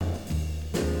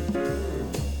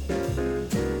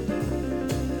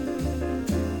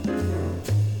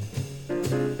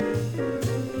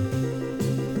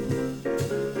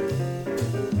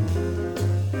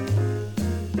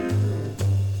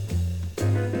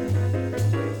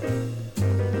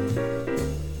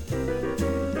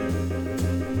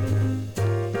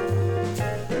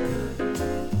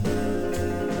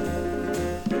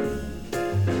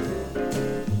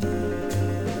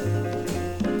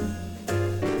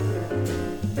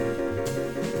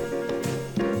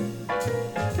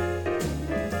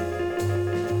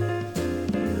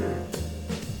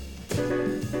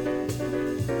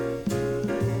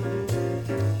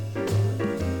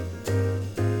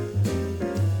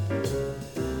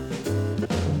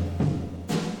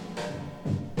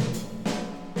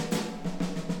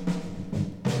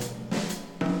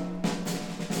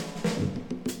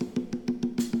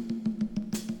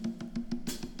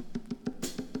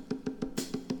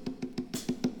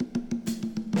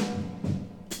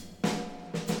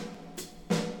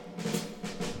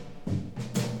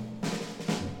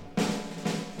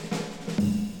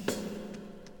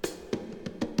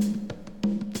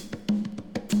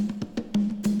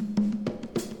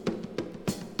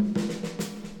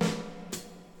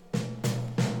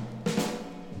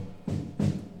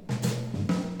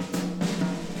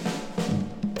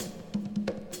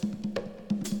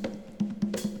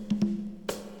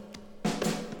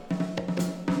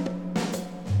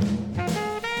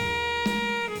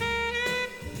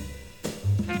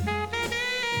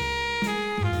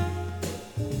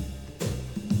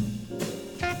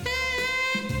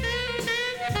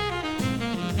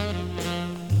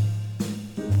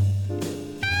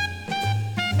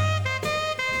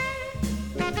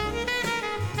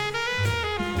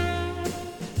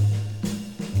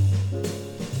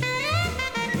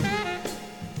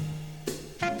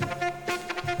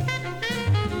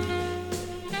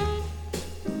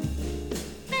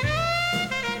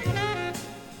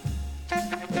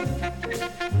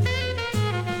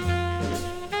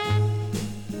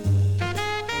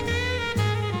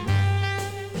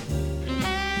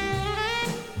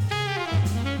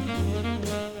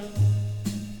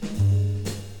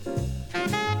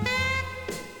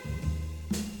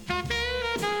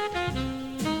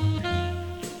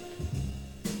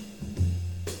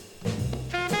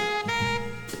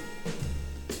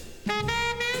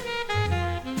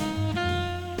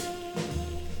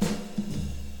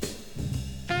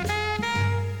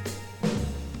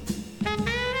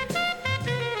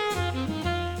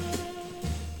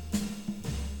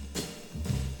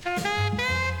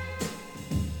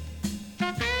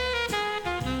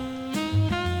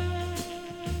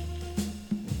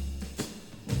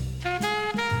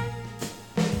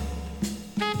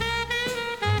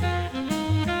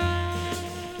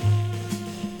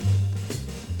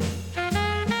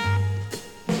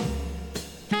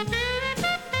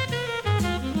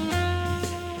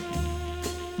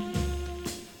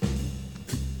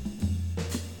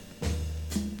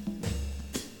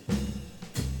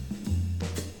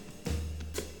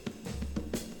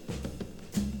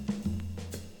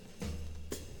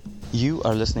You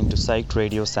are listening to Psyched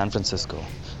Radio San Francisco,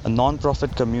 a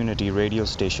non-profit community radio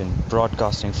station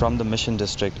broadcasting from the Mission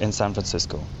District in San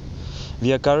Francisco.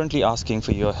 We are currently asking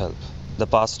for your help. The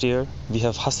past year, we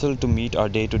have hustled to meet our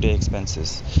day-to-day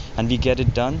expenses, and we get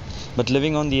it done, but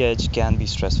living on the edge can be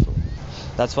stressful.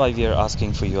 That's why we are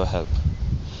asking for your help.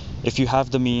 If you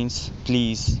have the means,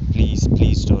 please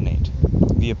donate.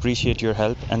 We appreciate your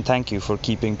help and thank you for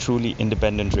keeping truly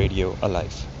independent radio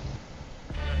alive.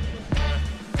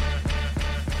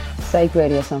 Psych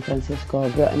Radio San Francisco,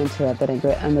 Girl Uninterrupted and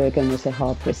Great American Music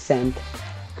Hall present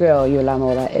Girl You La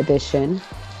Moda Edition,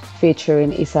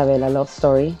 featuring Isabella Love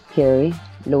Story, Carrie,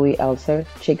 Louis Elser,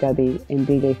 Chica D, and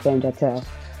DJ Fem Jatel.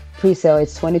 Pre-sale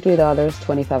is $23,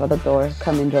 $25 at the door.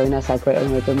 Come and join us at Great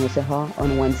American Music Hall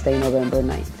on Wednesday, November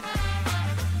 9th.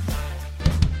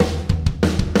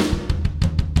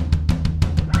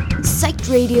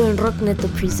 Psyched Radio and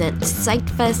Rockneto present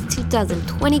Psychfest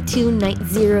 2022 Night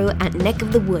Zero at Neck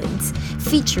of the Woods,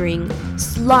 featuring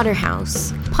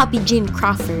Slaughterhouse, Poppy Jean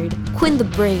Crawford, Quinn the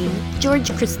Brain, George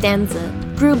Costanza,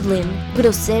 Grublin,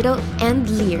 Grosero, and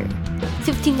Lear.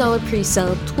 $15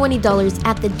 pre-sale, $20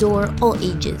 at the door, all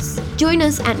ages. Join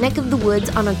us at Neck of the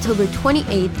Woods on October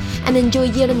 28th and enjoy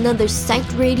yet another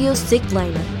Psyched Radio sick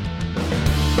lineup.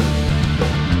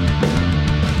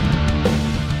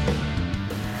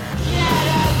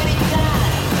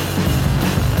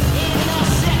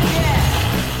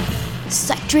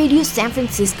 Psyched Radio San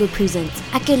Francisco presents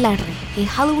Aquelarre, a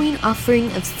Halloween offering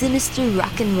of sinister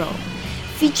rock and roll,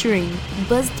 featuring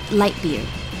Buzzed Lightbeer,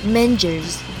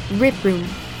 Mengers, Rip Room,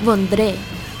 Vondre,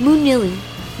 Moonilly,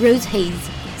 Rose Hayes,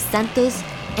 Santos,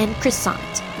 and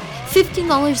Croissant.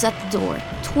 $15 at the door,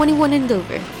 21 and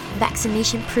over,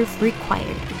 vaccination proof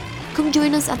required. Come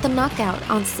join us at the Knockout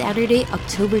on Saturday,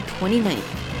 October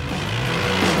 29th.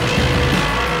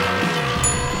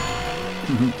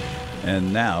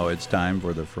 And now it's time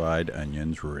for the Fried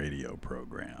Onions radio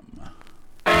program.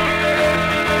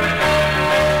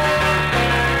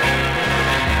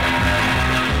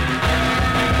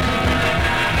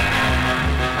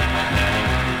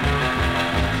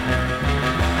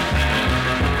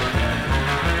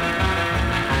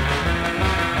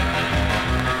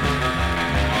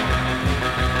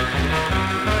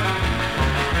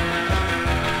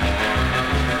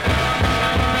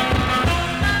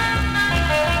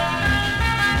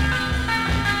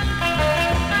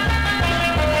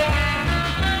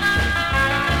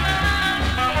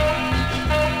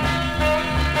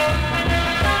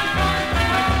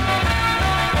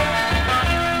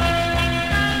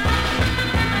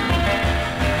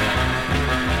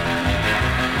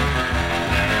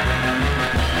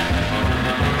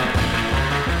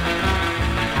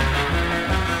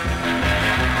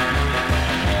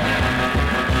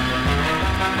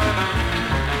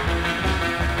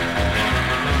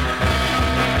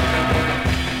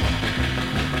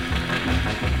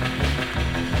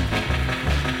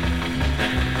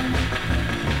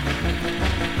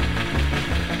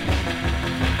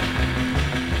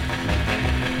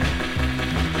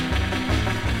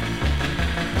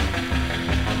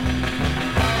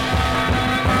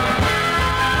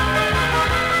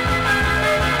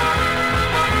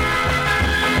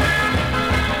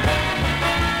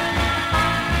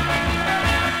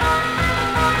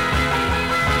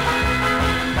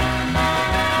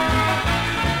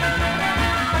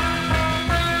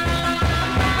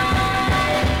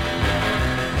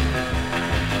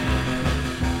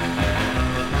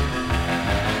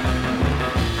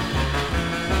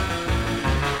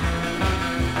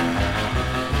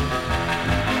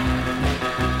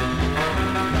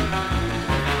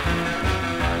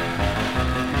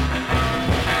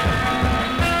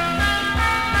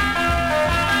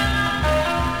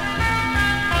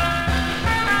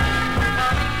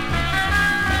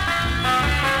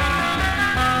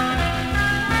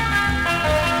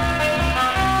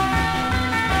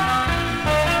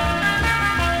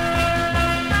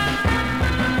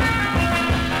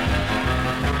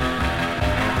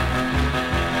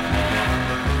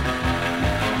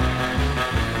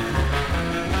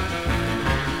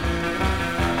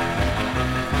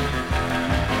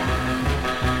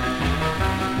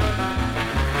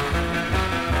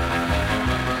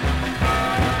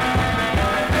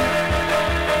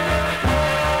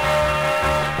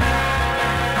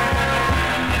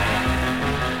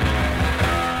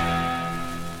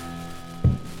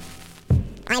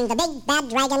 I'm the big bad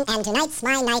dragon, and tonight's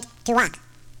my night to rock.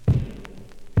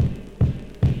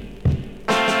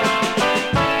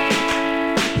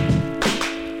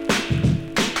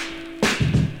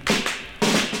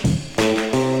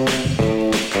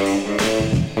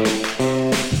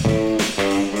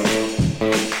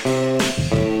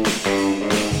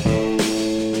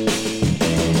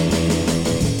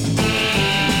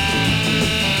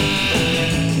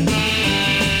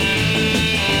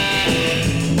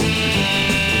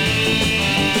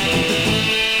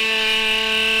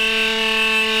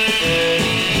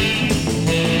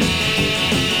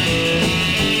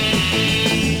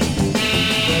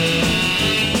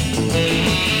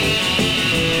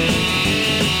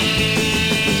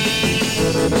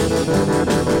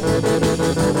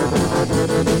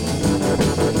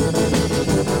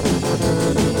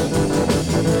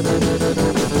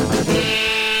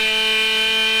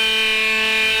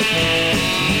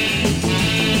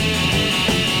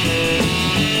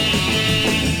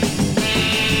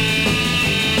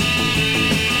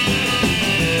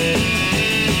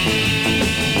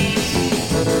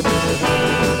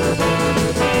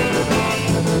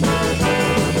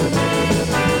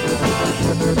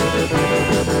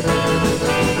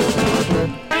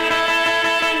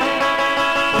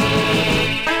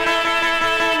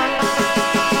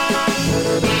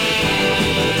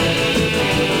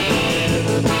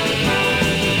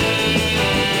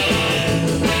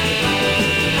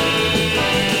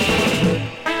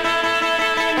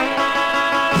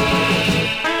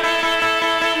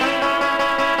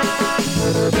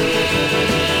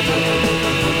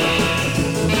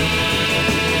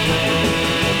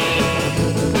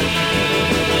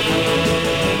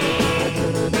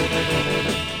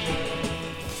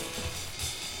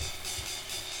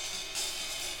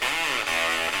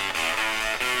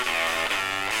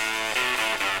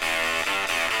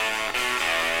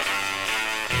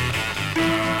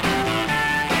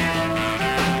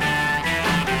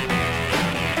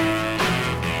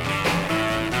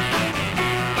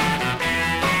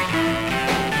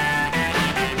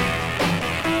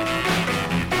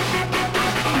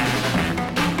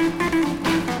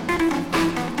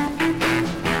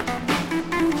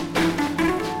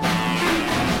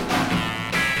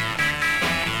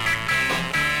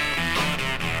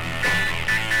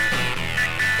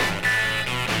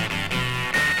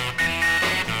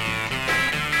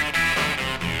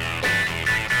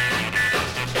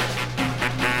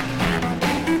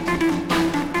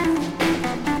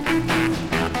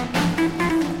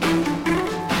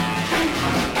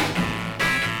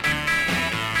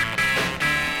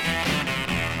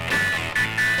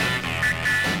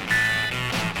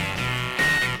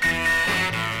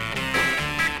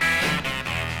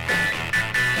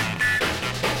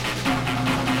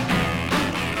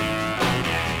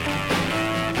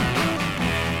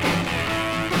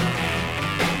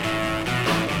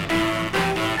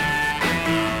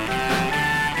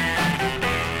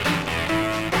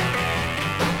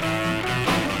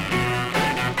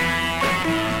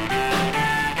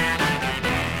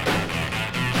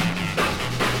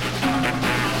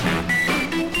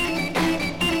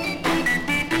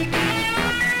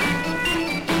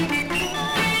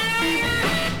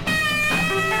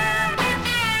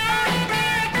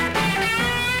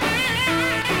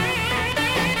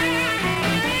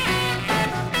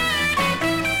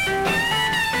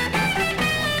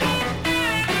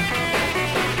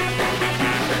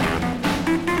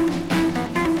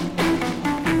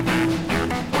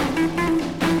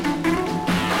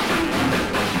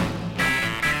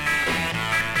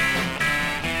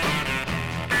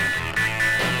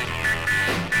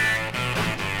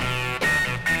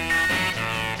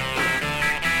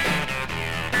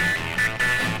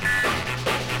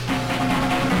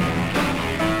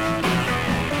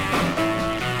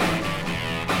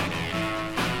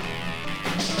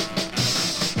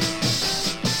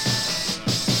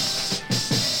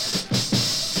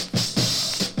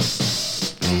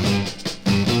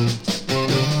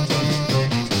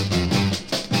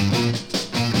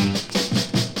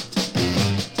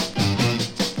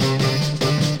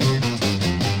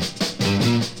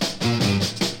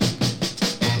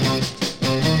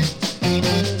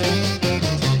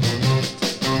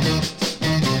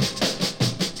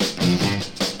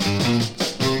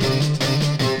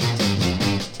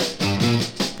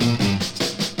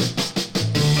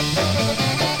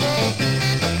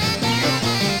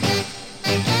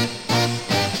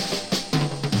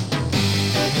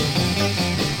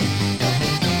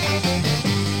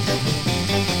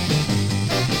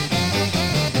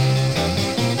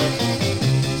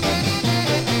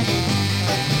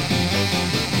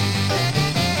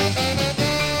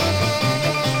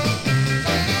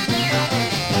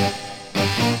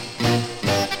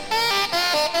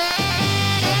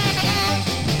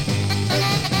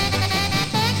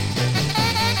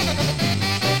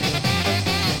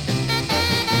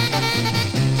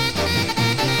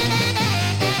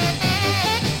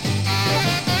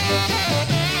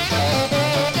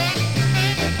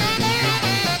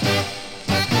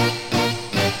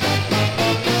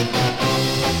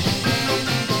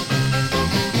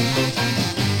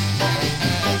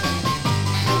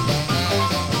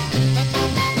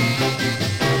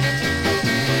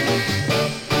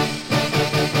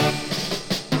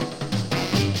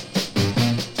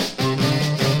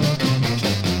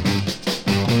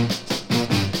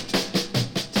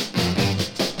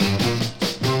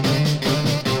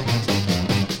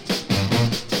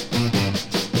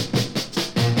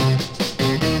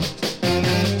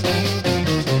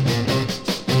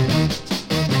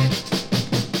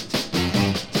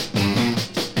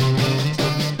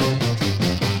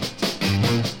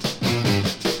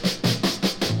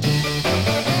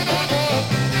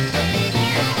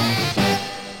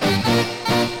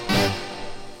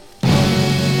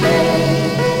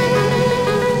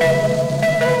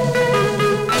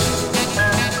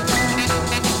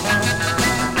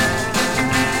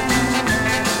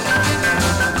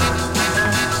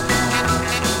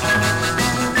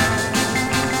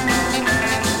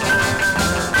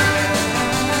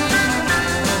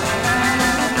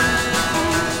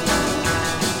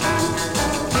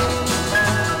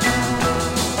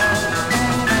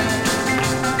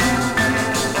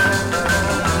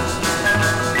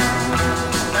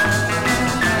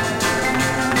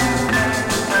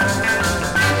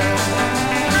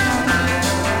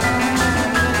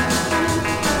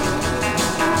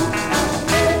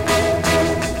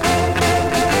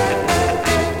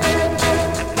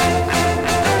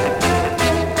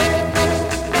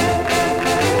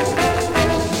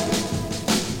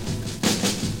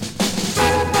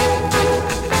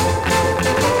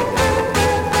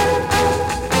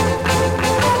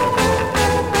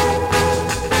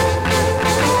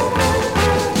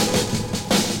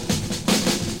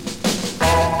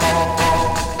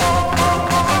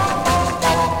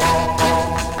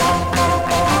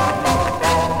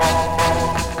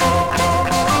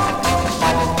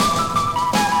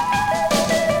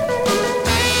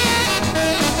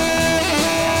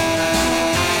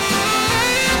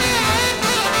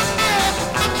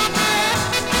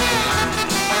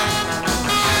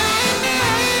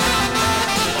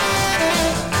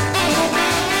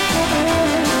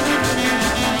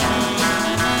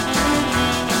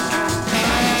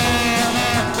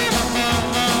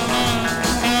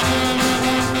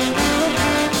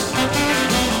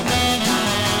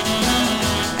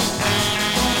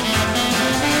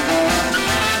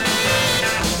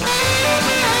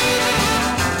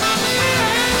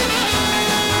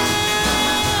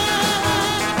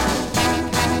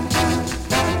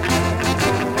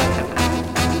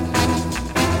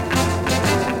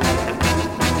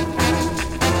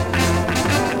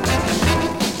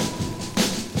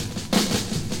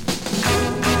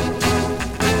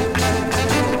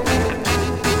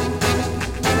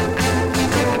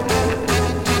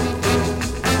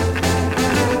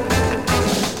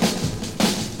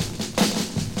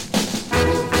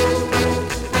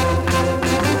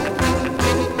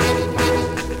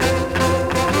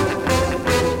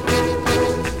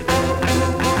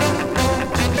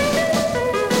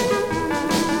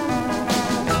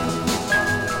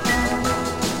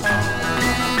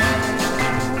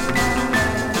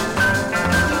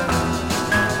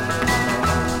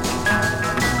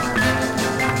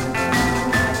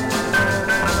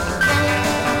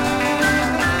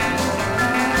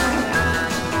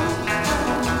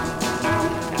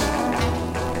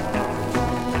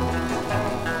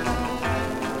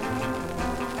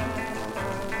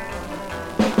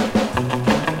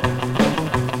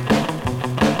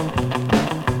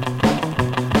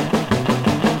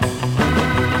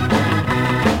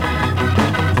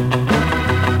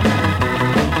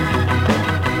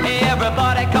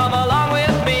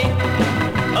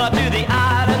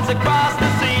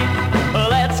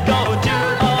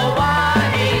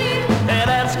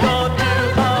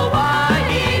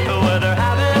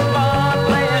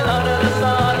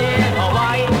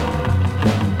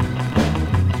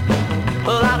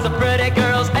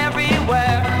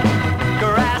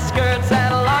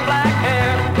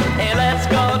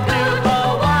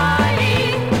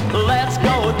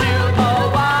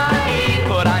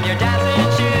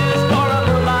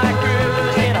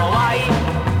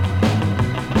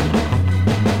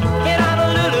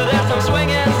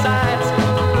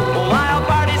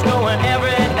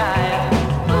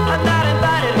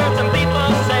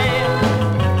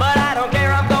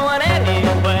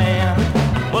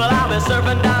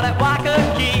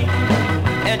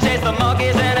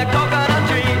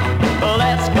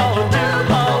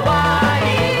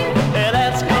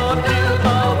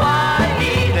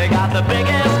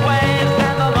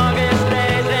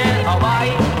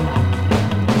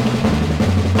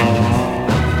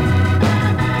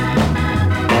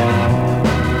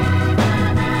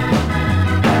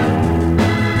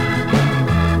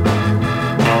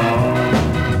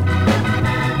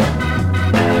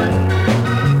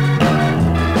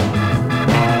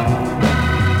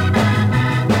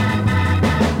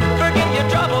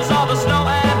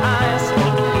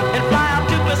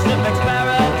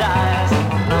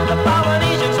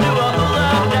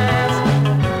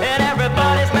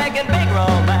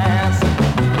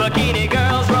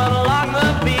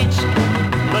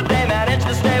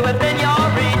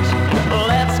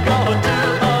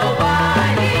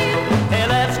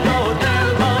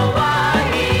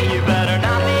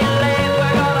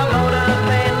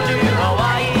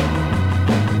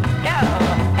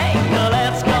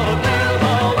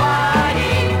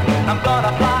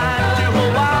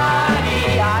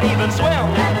 and swim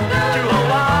to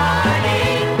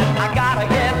Hawaii. I gotta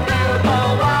get to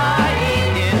Hawaii.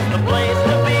 It's the place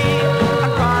to be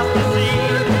across the sea.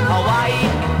 Hawaii.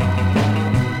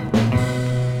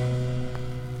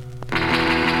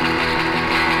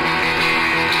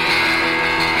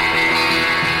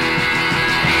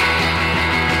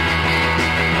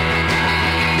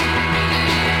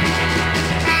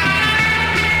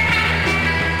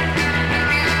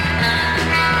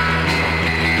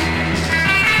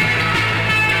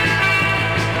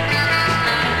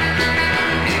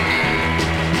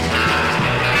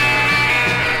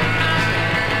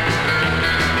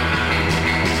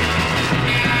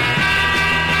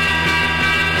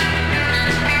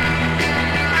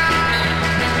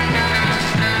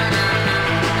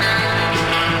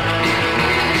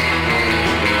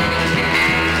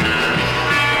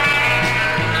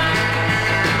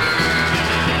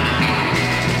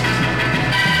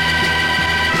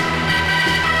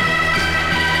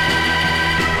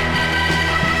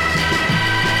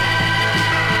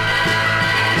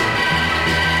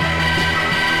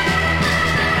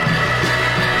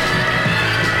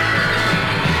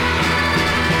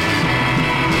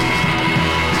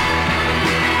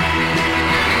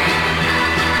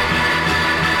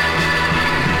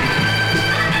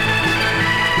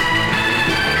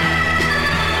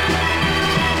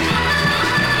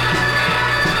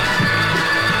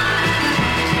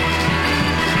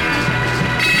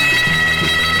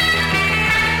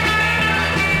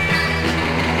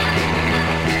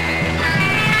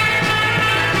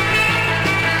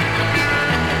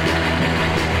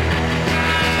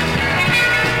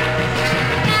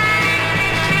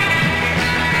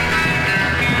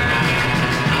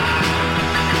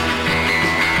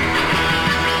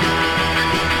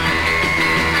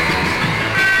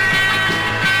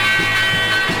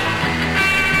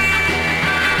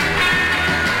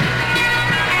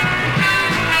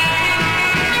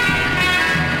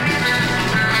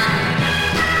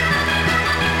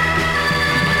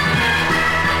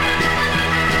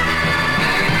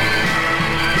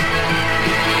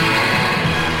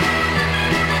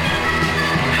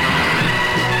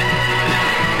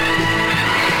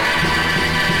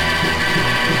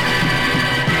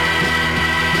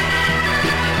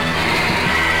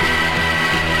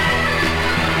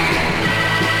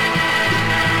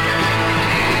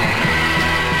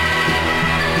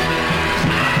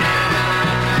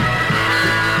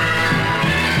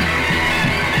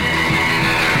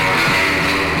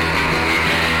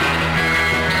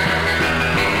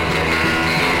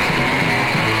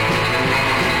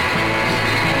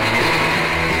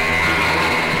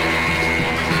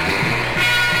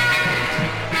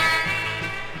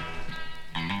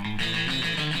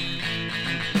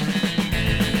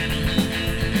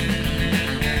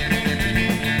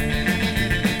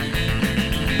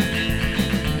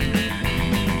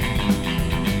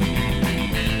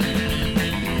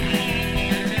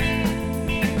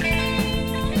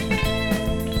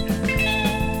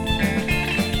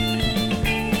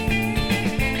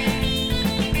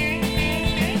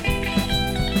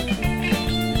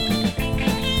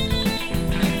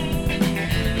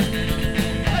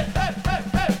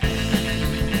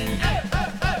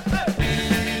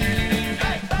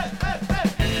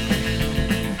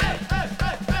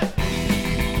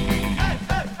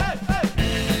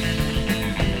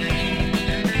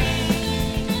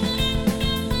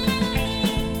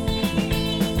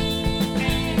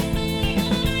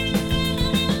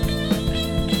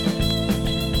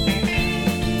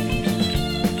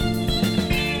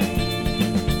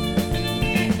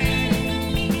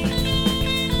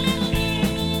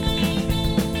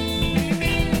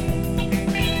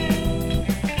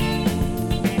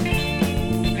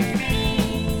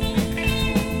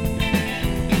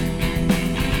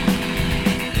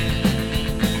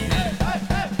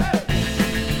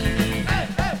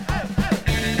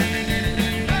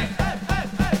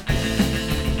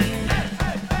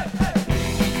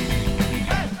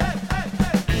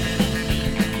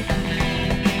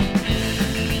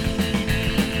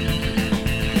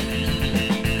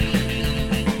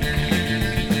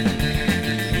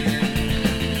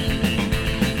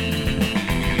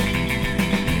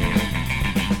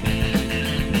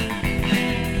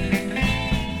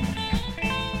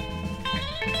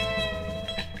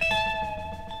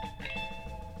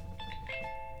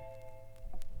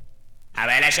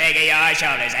 shake your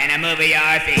shoulders and move your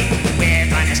feet. We're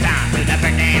gonna stomp to the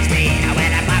breakdance beat.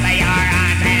 When I pop your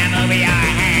arms and move your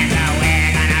hands,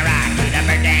 we're gonna rock to the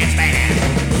breakdance band.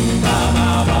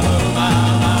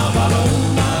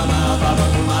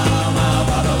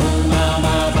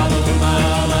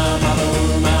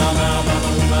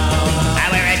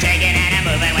 We're shaking and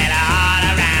moving with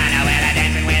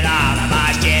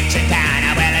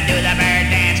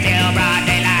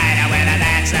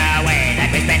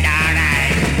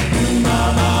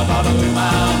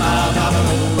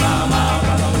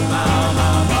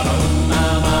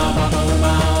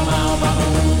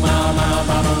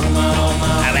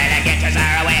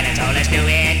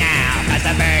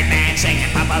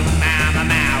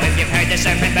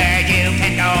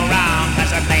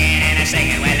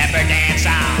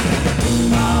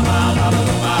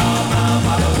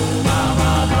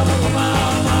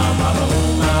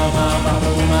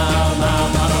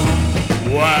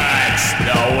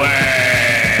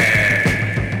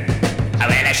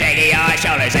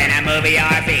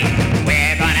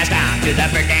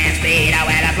dance beat. Oh,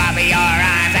 well, flop your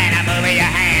arms and move your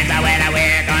hands. Oh, well,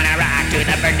 we're gonna rock to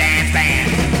the bird dance band.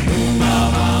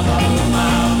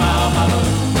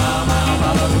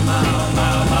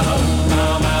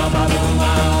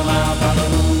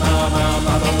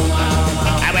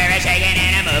 We're shaking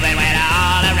and moving well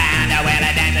all around.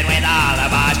 Well, dancing with all the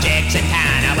boss chicks in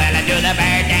town. Well, do the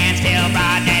bird dance till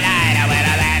broad daylight.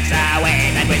 Well, that's the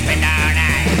way that we spend our night.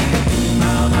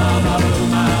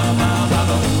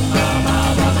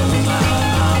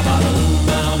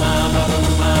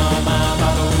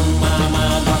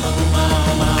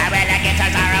 Well, the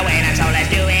guitars are away, so let's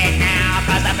do it now.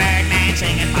 'Cause the birdman's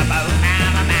singing pop-o,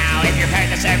 mow-mow. If you've heard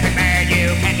the surfing bird,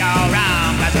 you can't go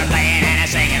wrong. 'Cause we're playing and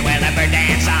singing, well, the bird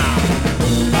dance song.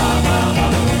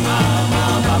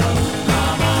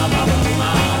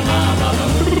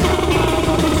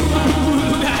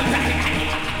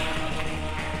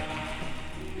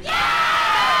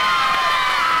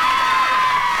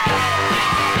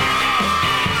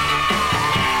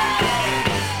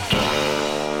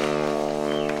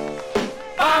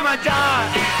 Farmer John,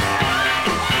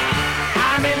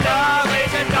 I'm in love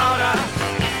with your daughter.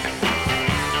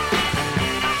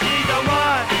 She's the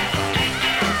one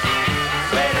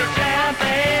with the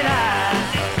champagne eyes.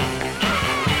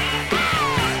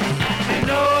 She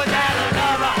knows that I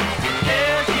love her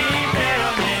till she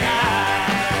tells me I.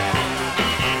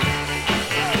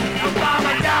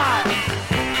 Farmer John,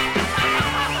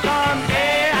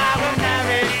 someday I will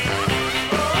marry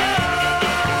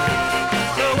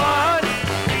the one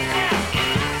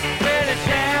with the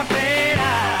champagne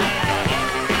eyes.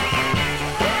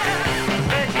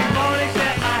 But she won't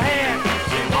accept my hand,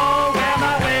 she won't wear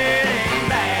my wedding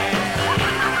band.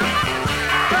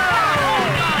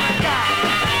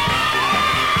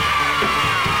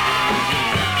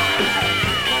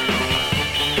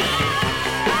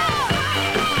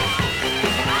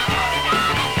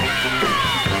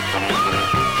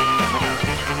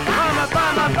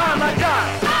 Farmer John.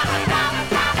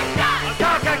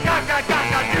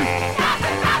 Cock-a-cock-a-cock-a-doo.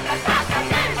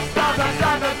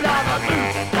 Blabber-blabber-blabber-boo.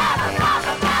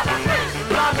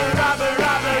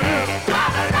 Robber-robber-robber-roo.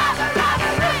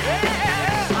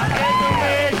 I hate the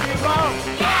way she walks,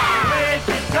 the way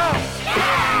she talks. She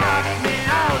knocks me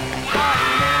out, knocks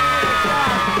me in the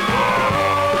shot.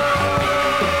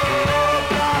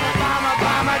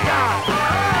 Farmer John.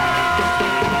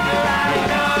 I'm in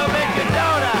love with your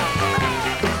daughter.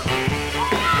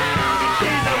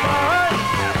 She's the one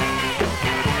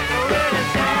with the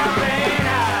champagne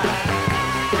eyes.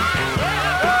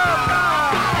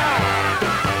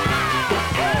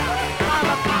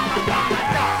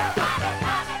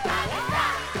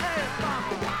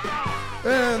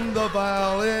 In the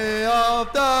valley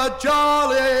of the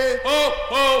jolly. Ho,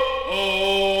 ho,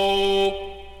 ho.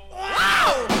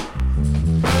 Wow!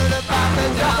 Heard about the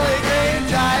jolly green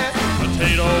giant.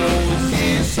 Potatoes.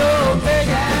 He's so big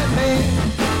and mean.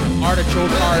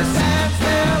 Artichoke heart. Stands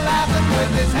there laughing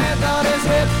with his hands on his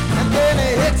hip. And then he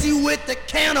hits you with the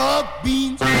can of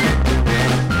beans.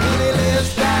 And he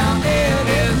lives down in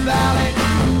his valley.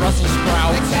 Brussels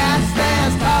sprouts. The cat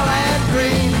stands tall and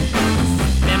green.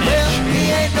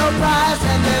 He ain't no prize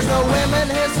and there's no women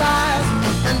his size,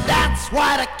 and that's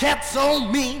why the cat's so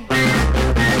mean.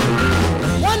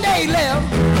 One day he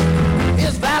left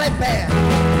his valley bad.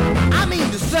 I mean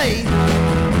to say,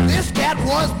 this cat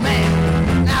was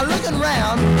mad. Now looking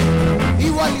round, he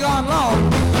wasn't gone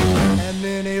long, and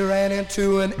then he ran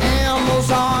into an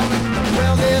Amazon.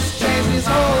 Well, this changed his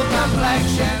whole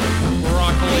complexion.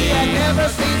 Broccoli. He had never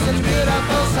seen such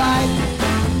beautiful sight.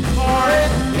 For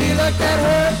it, he looked at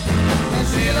her, and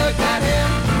she looked at him,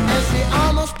 and she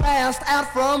almost passed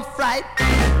out from fright.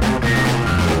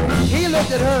 He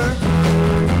looked at her,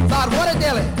 thought, what a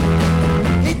dilly.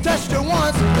 He touched her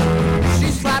once,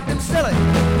 she slapped him silly.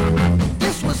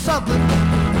 This was something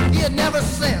he had never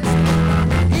sensed.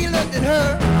 He looked at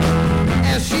her,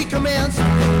 as she commenced.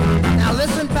 Now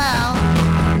listen, pal,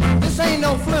 this ain't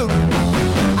no fluke.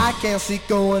 I can't see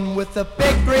going with the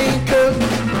big green coot.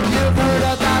 You've heard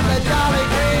about the jolly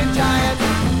green giant.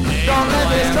 Don't let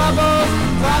his troubles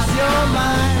cross your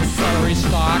mind. Celery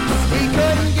stalks. He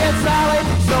couldn't get Sally,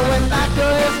 so went back to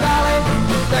his valley.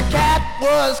 The cat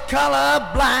was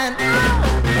colorblind.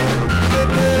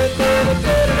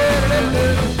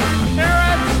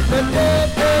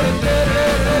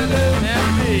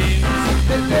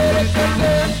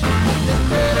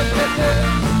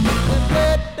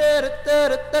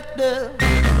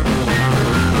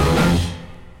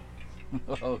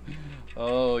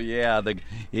 Oh yeah, the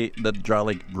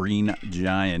jolly green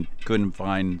giant couldn't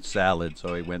find salad,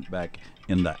 so he went back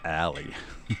in the alley.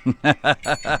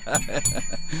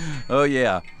 Oh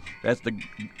yeah, That's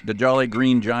the Jolly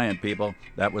Green Giant, people.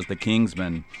 That was the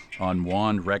Kingsmen on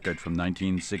Wand Record from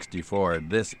 1964.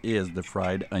 This is the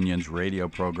Fried Onions radio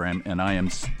program, and I am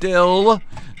still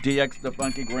DX the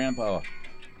Funky Grandpa.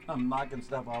 I'm knocking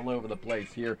stuff all over the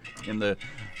place here in the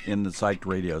Psyched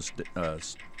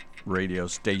radio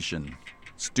station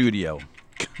studio.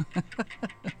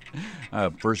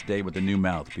 First day with a new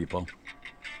mouth, people.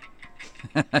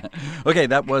 Okay,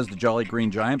 that was the Jolly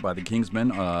Green Giant by the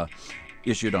Kingsmen,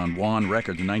 issued on Wand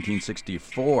Records in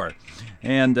 1964.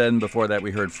 And then before that, we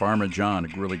heard Farmer John, a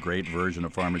really great version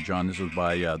of Farmer John. This was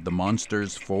by The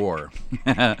Monsters 4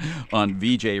 on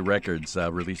VJ Records,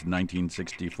 released in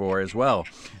 1964 as well.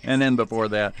 And then before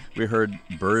that, we heard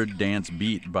Bird Dance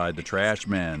Beat by The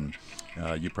Trashmen.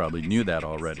 You probably knew that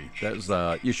already. That was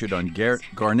issued on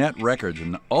Garnet Records,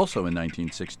 and also in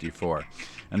 1964.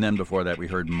 And then before that, we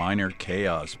heard Minor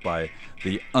Chaos by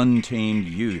the Untamed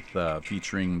Youth,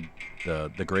 featuring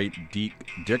the great Deke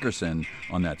Dickerson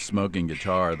on that smoking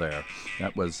guitar there.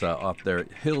 That was off their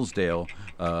Hillsdale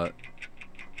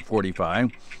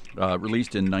 45,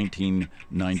 released in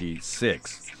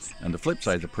 1996. And the flip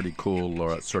side is a pretty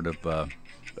cool sort of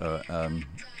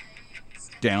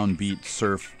downbeat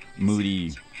surf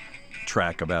moody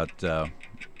track about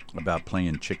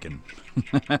playing chicken.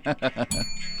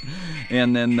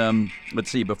 And then let's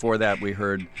see, before that we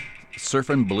heard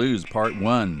Surfin' Blues Part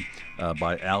 1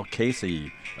 by Al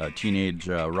Casey, a teenage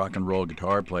rock and roll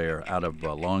guitar player out of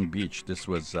Long Beach. This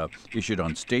was issued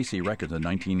on Stacy Records in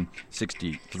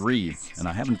 1963, and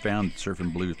I haven't found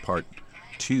Surfin' Blues Part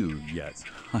 2 yet.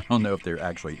 I don't know if there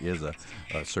actually is a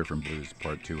Surfin' Blues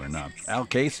Part 2 or not. Al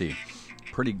Casey,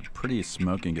 pretty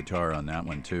smoking guitar on that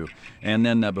one too. And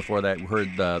then before that we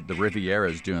heard the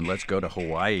Rivieras doing Let's Go to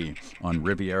Hawaii on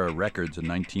Riviera Records in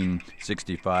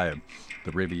 1965.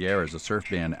 The Rivieras, a surf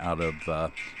band out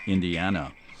of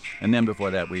Indiana. And then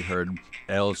before that we heard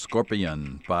El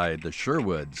Scorpion by the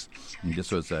Sherwoods. And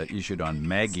this was issued on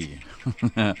Maggie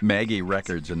Maggie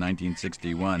Records in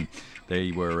 1961.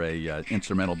 They were a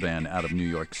instrumental band out of New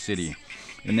York City.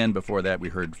 And then before that we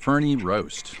heard Fernie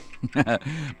Roast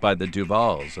by the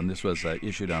Duvals, and this was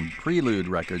issued on Prelude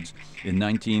Records in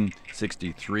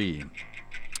 1963.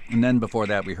 And then before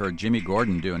that we heard Jimmy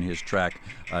Gordon doing his track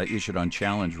issued on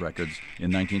Challenge Records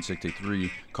in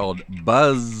 1963 called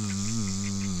Buzz.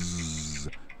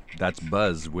 That's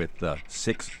Buzz with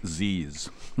 6 Z's.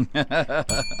 I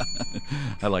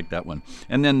like that one.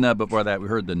 And then before that we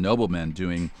heard the Noblemen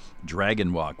doing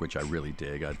Dragon Walk, which I really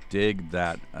dig. I dig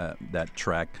that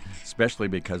track, especially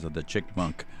because of the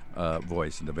Chickmunk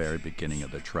voice at the very beginning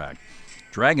of the track.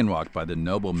 Dragon Walk by the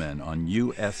Noblemen on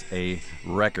USA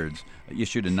Records,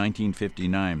 issued in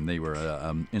 1959. They were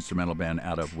an instrumental band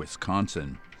out of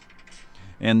Wisconsin.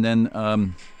 And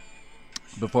then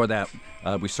before that,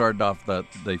 we started off the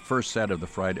first set of the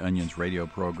Fried Onions radio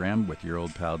program with your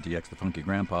old pal DX the Funky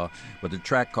Grandpa with a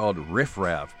track called Riff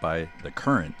Raff by The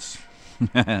Currents,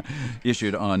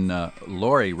 issued on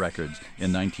Laurie Records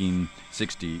in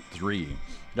 1963.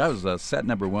 That was set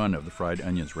number 1 of the Fried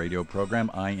Onions radio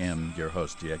program. I am your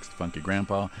host, DX the Funky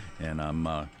Grandpa, and I'm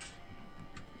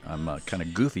kind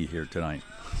of goofy here tonight.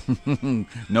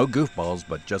 No goofballs,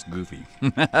 but just goofy.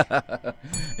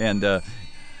 And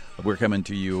we're coming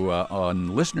to you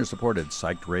on listener-supported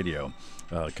Psyched Radio,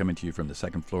 coming to you from the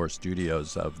second floor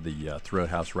studios of the Thrill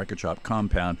House Record Shop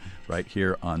compound right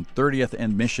here on 30th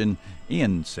and Mission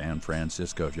in San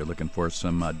Francisco. If you're looking for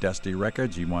some dusty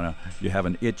records, you have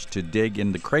an itch to dig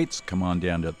in the crates, come on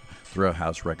down to Thrill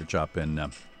House Record Shop and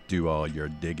do all your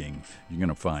digging. You're going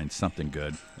to find something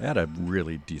good at a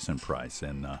really decent price.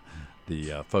 And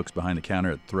the folks behind the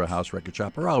counter at Thrill House Record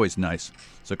Shop are always nice.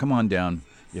 So come on down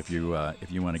if you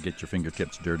want to get your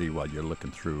fingertips dirty while you're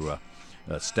looking through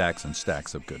stacks and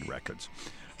stacks of good records.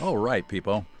 All right,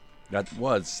 people. That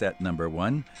was set number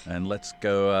 1, and let's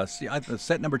go see.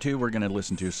 Set number 2, we're going to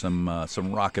listen to some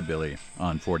rockabilly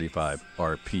on 45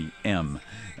 RPM,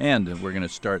 and we're going to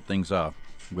start things off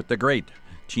with the great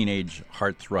teenage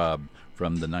heartthrob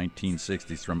from the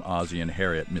 1960s, from Ozzie and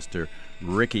Harriet, Mr.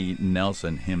 Ricky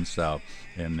Nelson himself.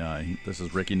 And this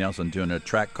is Ricky Nelson doing a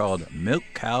track called Milk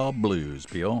Cow Blues,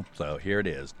 people. So here it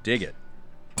is. Dig it.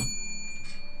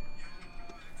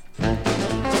 Well,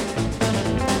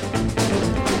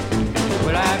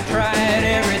 I've tried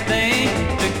everything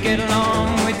to get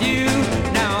along with you.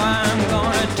 Now I'm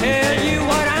gonna tell you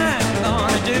what I'm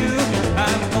gonna do.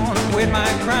 I'm gonna quit my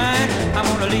crying. I'm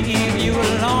gonna leave you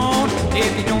alone.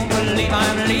 If you don't believe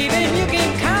I'm leaving, you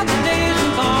can count the days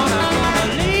and gone. I'm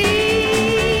gonna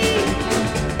leave.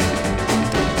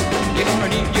 You're gonna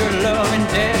need your loving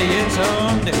daddy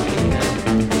someday.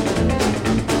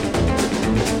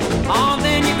 Oh,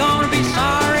 then you're gonna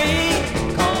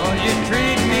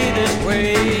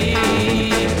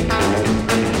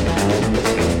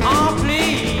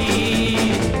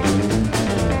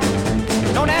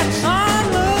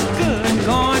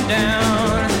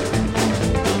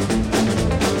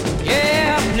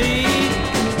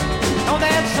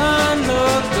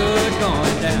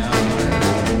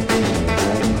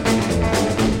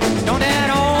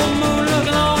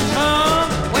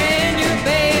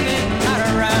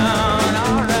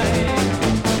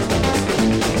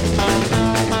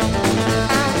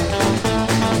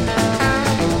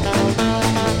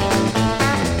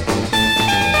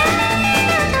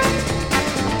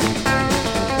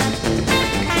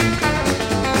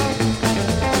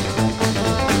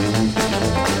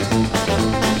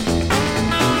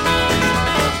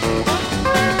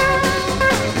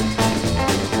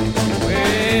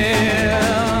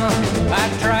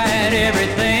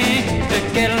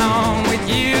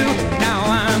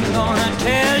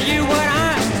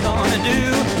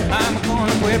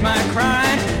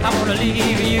gonna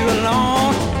leave you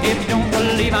alone. If you don't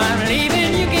believe I'm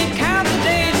leaving, you can count the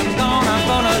days I'm gone. I'm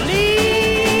gonna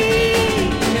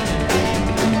leave.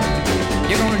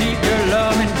 You're gonna leave your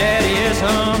loving daddy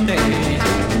someday.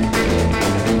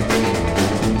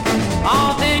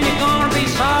 Oh, then you're gonna be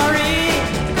sorry,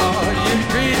 'cause you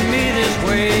treated me this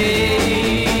way.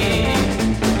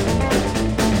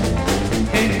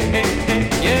 Hey, hey, hey,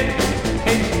 yeah.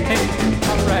 Hey, hey,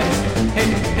 all right. Hey,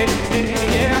 hey, hey,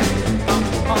 yeah.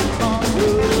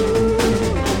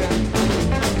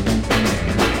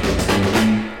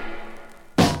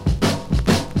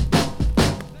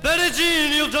 Betty Jean,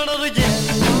 you've done it again.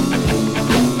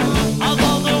 I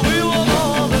thought that we were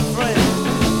more than friends.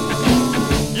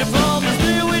 You promised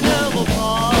me we'd never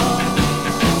part.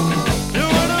 You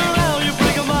run around, you're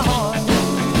breaking my heart.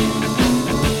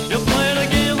 You're playing a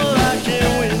game that I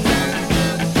can't win.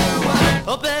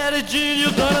 Oh, Betty Jean,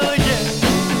 you've done it again.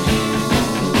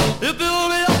 You build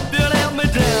me up, you let me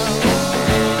down.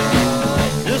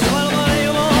 You smile my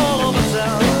name all over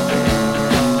town.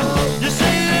 You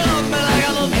say you love me like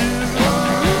I love you.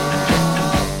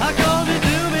 How come you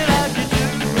do me like you do?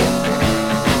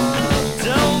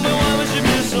 Tell me why would you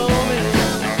be so mean?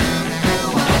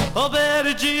 Oh,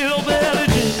 Betty Jean, oh, Betty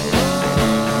Jean.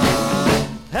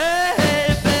 Hey, hey,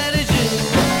 Betty Jean.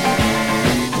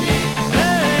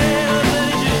 Hey,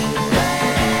 Betty Jean.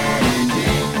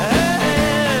 Hey,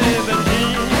 Betty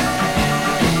Jean.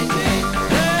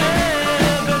 Hey,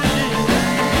 Betty Jean.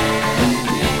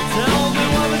 Tell me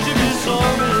why would you be so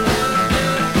mean?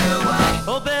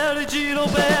 Oh, Betty Jean, oh,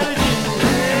 Betty Jean.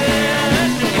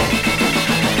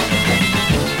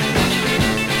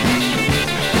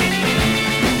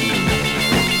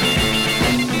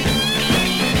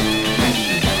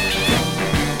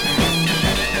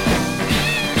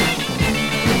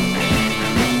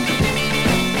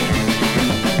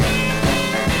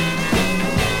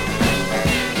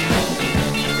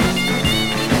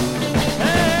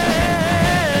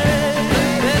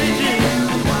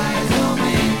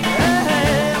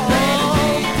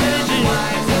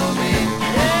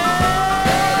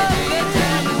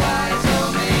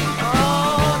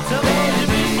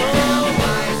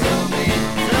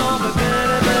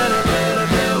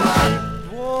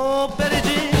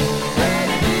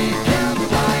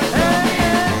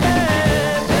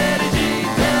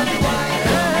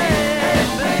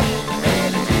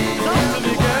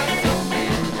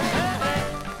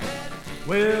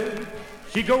 Well,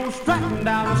 she goes strutting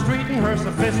down the street in her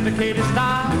sophisticated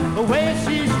style. The way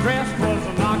she's dressed was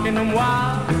knocking them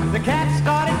wild. The cats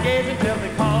started gazing till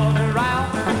they called her out.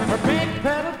 Her pink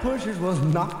pedal pushers was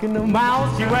knocking them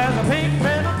out. She wears a pink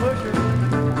pedal pusher.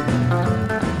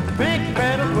 Pink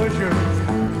pedal pushers.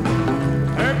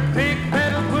 Her pink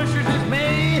pedal pushers has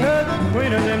made her the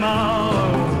queen of them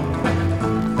all.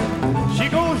 She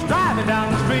goes driving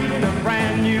down the street in a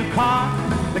brand new car.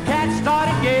 The cats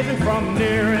started gazing from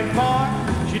near and far.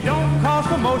 She don't cause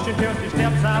commotion till she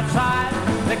steps outside.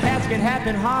 The cats get happy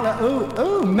and holler, ooh,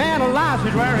 ooh, man alive,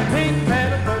 she's wearing pink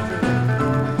pedal pushers.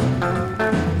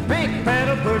 Pink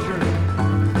pedal pushers.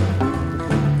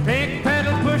 Pink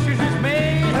pedal pushers has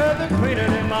made her the queen of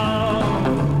them all.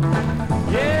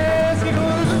 Yes, he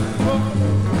goes, oh,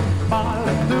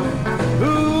 ba-la-doo,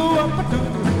 ooh, up-a-doo,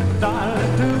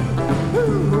 da-la-doo,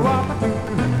 ooh, up-a-doo,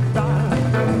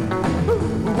 da-la-doo,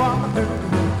 ooh, up-a-doo,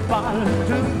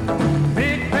 ba-la-doo.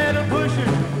 Big pedal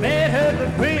pushers made her the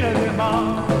queen of them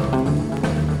all.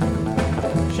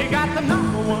 She got the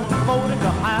number one vote at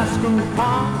the high school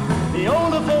prom. The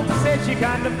older folks said she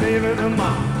kind of favored her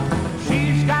mom.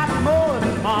 She's got more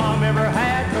than mom ever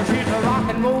had, 'cause she's a rock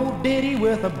and roll ditty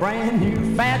with a brand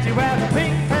new fad. She wears a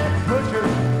pink pedal pusher.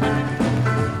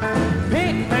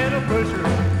 Pink pedal pusher.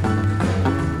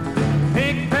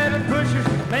 Pink pedal pushers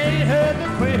made her the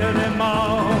queen of them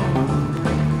all.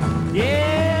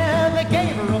 Yeah, they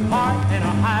gave her a part in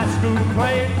a high school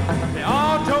play. They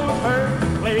all chose her to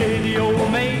play the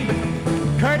old maid.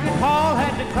 Curtain Paul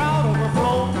had the crowd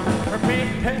overflow. Her pink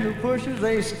pedal pushers,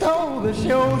 they stole the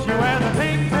show. She wears a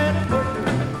pink pedal pusher.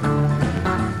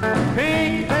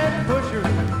 Pink pedal pusher.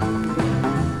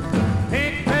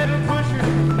 Pink pedal pusher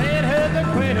made her the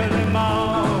queen of them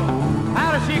all. How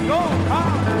does she go?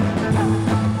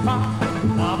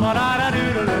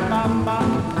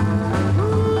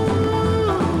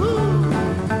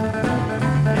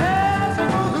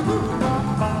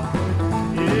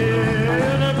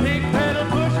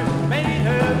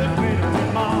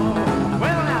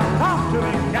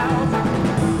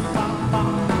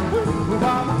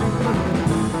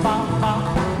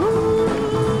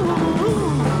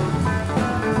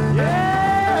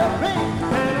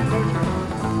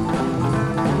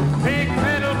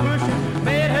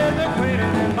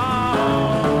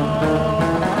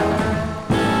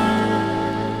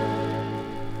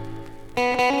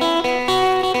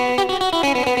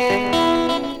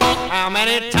 How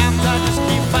many times I just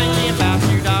keep thinking about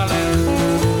you, darling.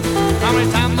 How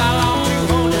many times I long to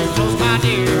hold you close, my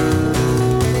dear.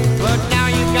 But now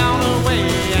you've gone away,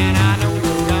 and I know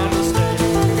you're gonna stay.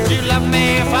 You love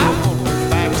me if I want you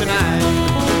back tonight.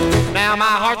 Now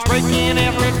my heart's breaking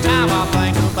every time I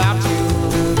think about you.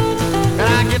 And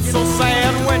I get so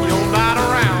sad when you're not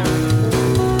around.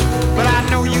 But I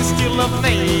know you still love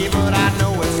me, but I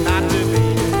know it's not to be.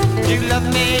 You love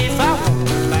me if I want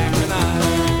you back tonight.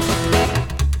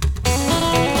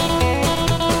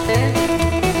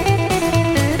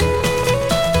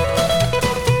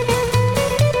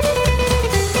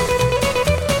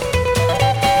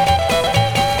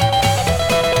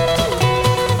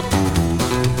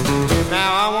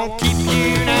 Now I won't keep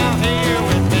you now here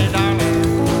with me, darling,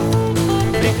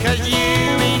 because you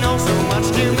ain't know so much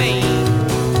to me.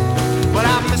 But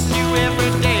I miss you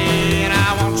every day, and I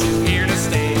want you here to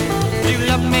stay. You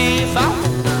love me if I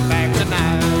want you back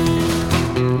tonight.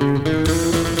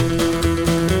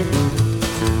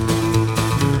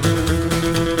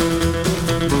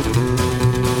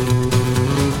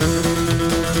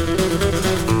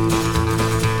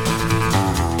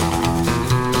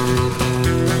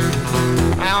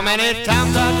 How many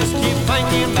times I just keep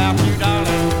thinking about you,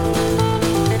 darling.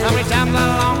 How many times I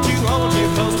long to hold you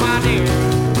close, my dear.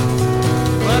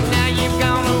 But now you've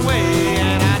gone away,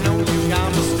 and I know you're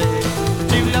gonna stay.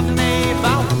 You love me if I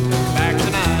want you back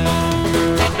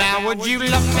tonight. Now would you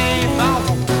love me if I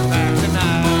want you back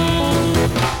tonight?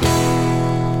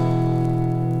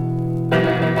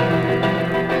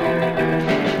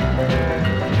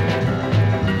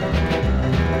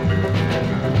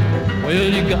 Well,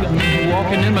 you got me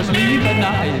walking in my sleep at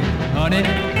night, honey,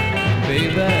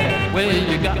 baby. Well,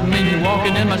 you got me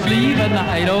walking in my sleep at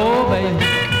night, oh, baby.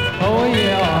 Oh,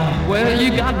 yeah. Well,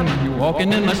 you got me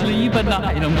walking in my sleep at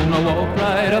night. I'm gonna walk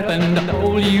right up and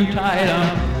hold you tight.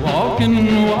 I'm walking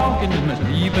in my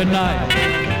sleep at night.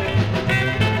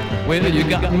 Well, you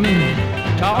got me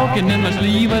talking in my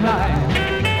sleep at night,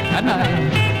 at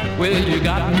night. Well, you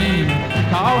got me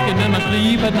talking in my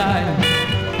sleep at night.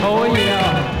 Oh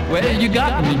yeah, well you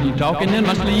got me talking in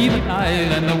my sleep at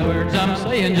night, and the words I'm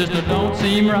saying just don't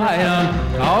seem right.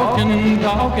 I'm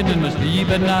talking in my sleep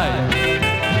at night.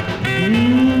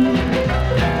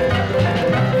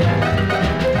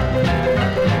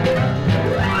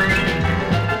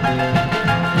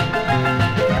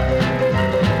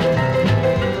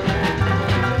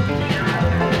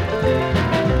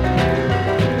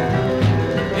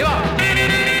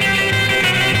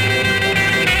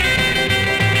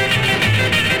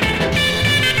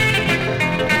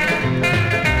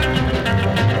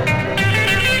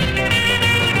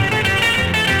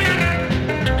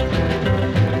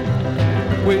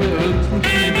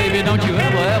 Don't you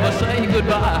ever say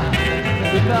goodbye,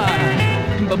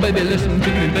 goodbye. But baby, listen to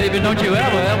me, baby, don't you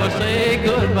ever say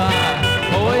goodbye.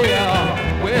 Oh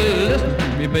yeah, well listen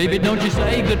to me, baby, don't you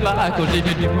say goodbye. 'Cause if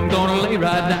you do, I'm gonna lay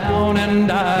right down and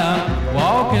die.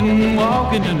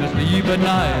 Walking in the sleep at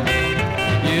night.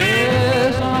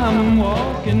 Yes, I'm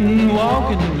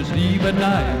walking in the sleep at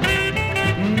night.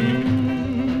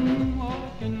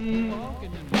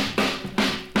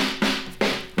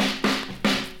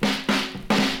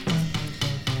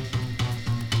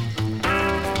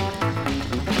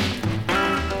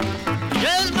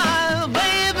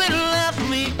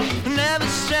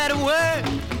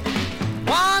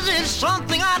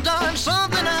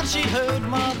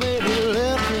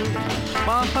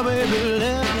 My baby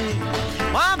left me.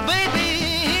 My baby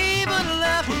even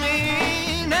left me.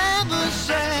 Never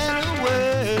said a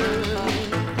word.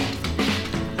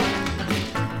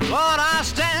 Lord, I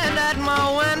stand at my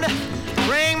window,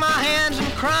 wring my hands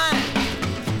and cry.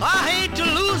 I hate to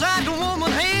lose that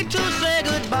woman, hate to say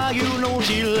goodbye. You know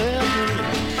she left me.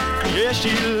 Yes,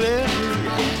 she left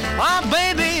me. My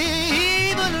baby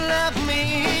even left me.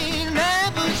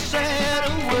 Never said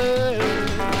a word.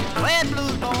 Play it,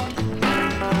 blues boy.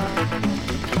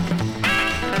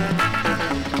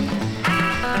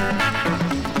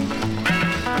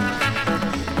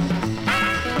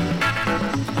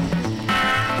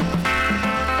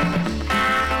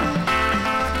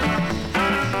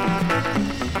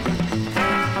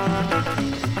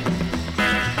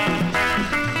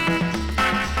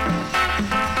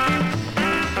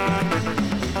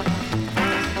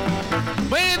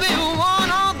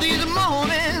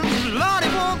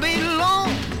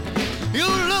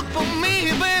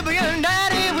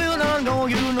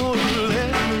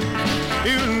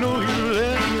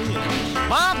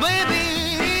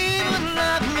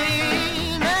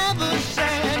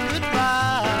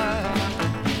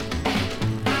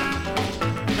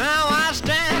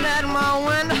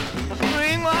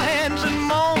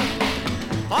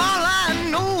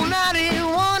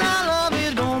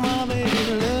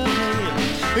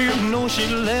 she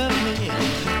left me.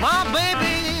 My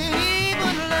baby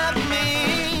even left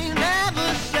me,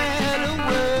 never said a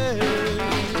word.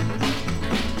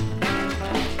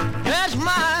 Yes,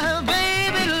 my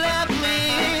baby left me,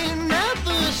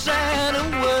 never said a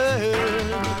word.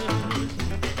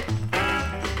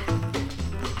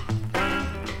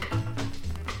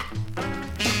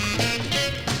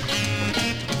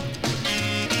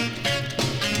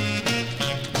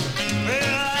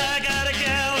 Well, I got a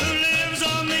gal who lives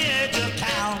on the edge of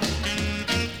town.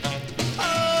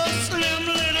 Oh, slim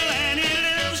little Annie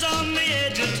lives on the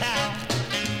edge of town.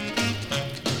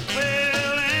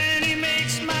 Well, Annie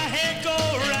makes my head go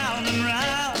round and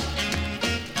round.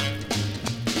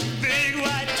 Big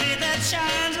white teeth that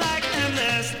shines like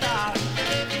endless stars.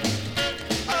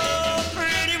 Oh,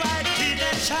 pretty white teeth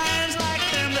that shines like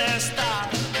endless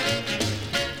stars.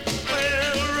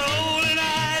 Well, rolling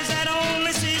eyes that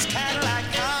only sees Cadillac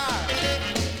cars.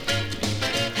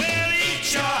 Well, eat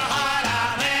your heart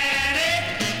out, Annie.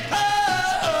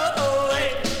 Oh, oh, oh,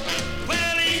 hey.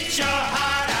 Well, eat your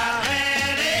heart out,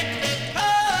 Annie. Oh,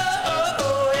 oh,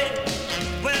 oh, hey.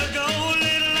 Well, go,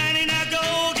 little Annie, now go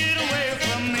get away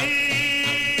from me.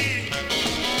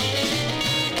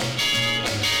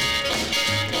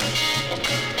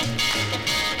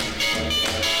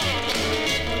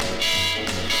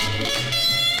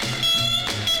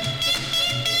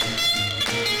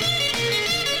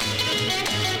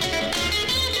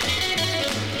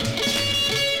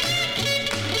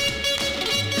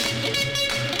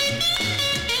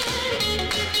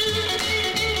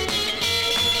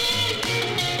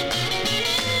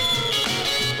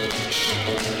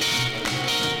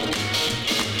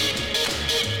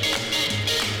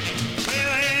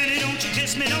 Well, Annie, don't you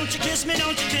kiss me, don't you kiss me,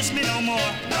 don't you kiss me no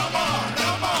more. No more,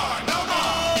 no more, no more.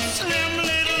 Oh, slim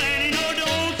little Annie, no,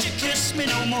 don't you kiss me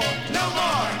no more. No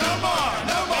more, no more,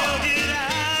 no more. Well, get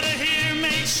out of here,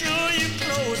 make sure you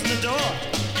close the door.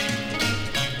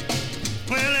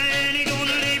 Well, Annie,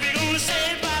 gonna leave, you're gonna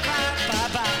say bye-bye,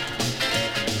 bye-bye.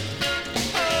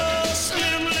 Oh,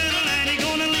 slim little Annie,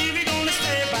 gonna leave, you're gonna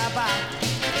say bye-bye.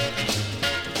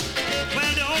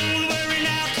 Well, don't worry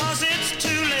now, 'cause it's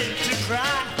too late to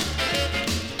cry.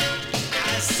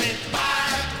 I said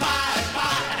bye, bye,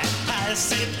 bye. I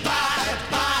said bye,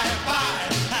 bye, bye.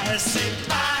 I said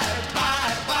bye,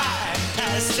 bye, bye.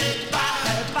 I said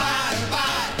bye, bye,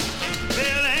 bye.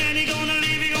 Well, Annie gonna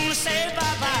leave, you gonna say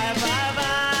bye, bye, bye,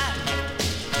 bye.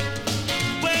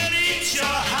 Well, eat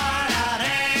your heart out,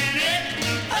 Annie.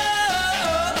 Oh,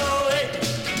 oh, oh, hey.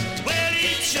 Well,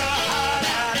 eat your heart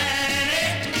out, Annie.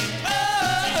 Oh,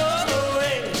 oh, oh,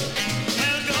 hey.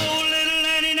 Well, go, little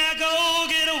Annie, now go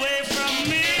get away from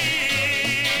me.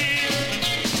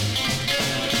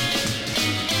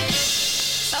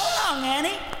 So long,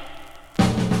 Annie.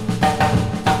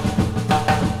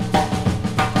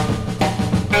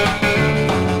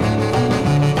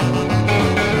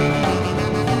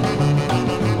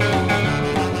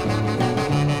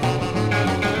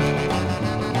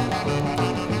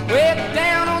 Way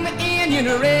down on the Indian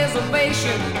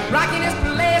reservation, rocking his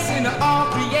place into all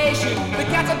creation. The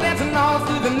cats are dancing all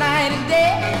through the night and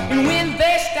day, and when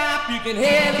they stop, you can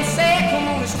hear them say, "Come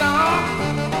on and stomp,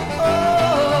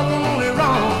 oh, come on and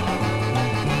romp."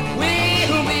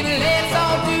 Well, baby, let's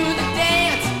all do the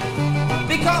dance.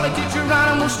 They call it the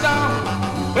Geronimo Stomp.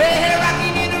 Well,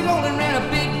 rocking and a rolling ran a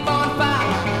big bonfire,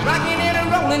 rocking and a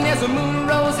rolling as the moon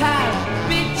rose high.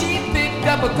 Big Chief picked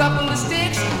up a couple of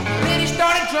sticks. Then he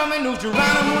started drumming those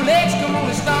Geronimo legs. Come on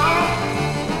and stomp.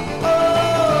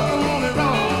 Oh, come on and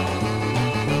romp.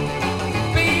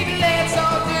 Baby, let's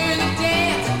all do the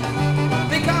dance.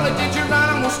 They call it the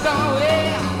Geronimo stomp.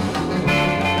 Yeah.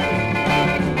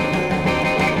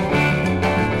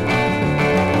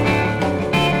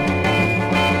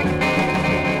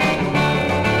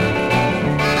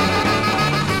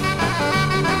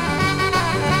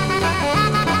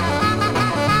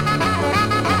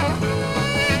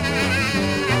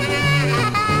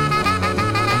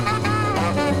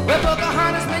 Well,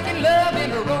 Pocahontas making love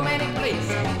in a romantic place.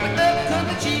 But up comes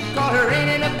the chief, caught her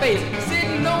in the face.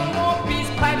 Said no more peace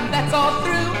piping, that's all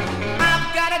through.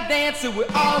 I've got a dance that we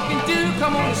all can do.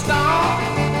 Come on and stomp.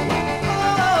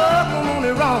 Oh, come on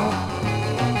and romp.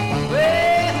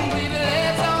 Well, baby,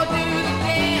 let's all do the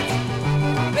dance.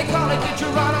 They call it the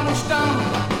Geronimo Stomp.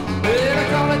 Well, they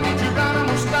call it the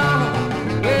Geronimo Stomp.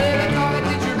 Well, they call it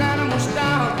the Geronimo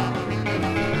Stomp.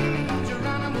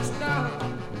 Geronimo Stomp.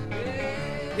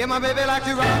 Yeah, my baby likes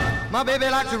to rock, my baby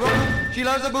likes to roll. She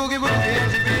loves the boogie woogie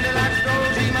and she really likes to roll.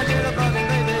 She's my little cousin,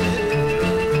 baby.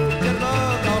 Just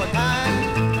loves all the time.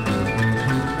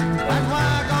 That's why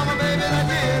I call my baby the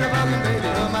little cousin, baby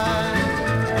of mine.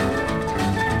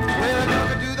 Well,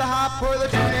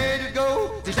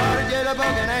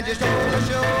 you stole the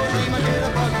show. She my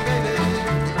jitterbug, baby.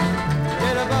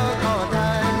 Jitterbug all the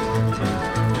time.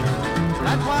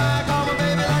 That's why I call my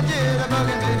baby that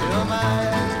jitterbugging baby of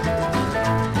mine.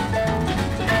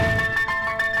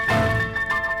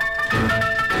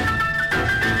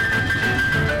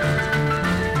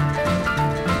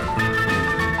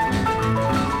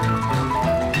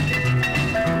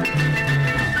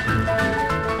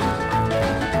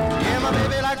 Yeah, my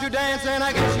baby likes to dance and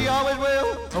I guess she always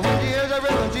will. But when she hears a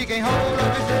rhythm, she can't hold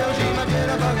up her still. She's my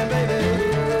jitterbugging baby.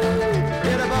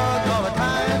 Jitterbug all the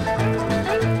time.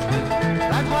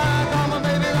 That's why I call my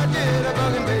baby that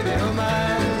jitterbugging baby of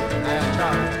mine. That's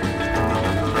Charlie.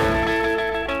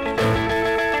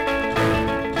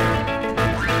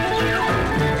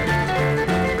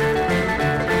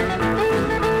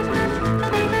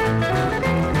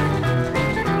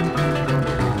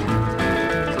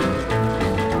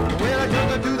 Well, I took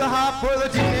her to the hop where the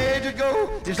teenagers go.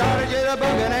 She started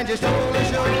jitterbugging and she stole the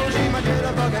show. She my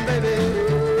jitterbugging baby.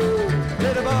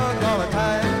 Jitterbug all the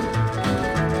time.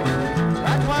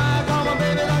 That's why I call my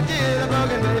baby that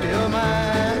jitterbugging baby of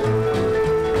mine.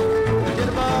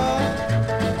 Jitterbug,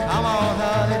 come on,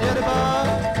 honey, jitterbug.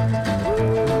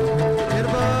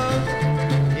 Jitterbug,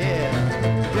 yeah,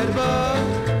 jitterbug.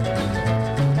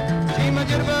 She my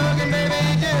jitterbugging baby,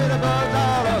 jitterbugs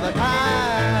all of the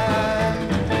time.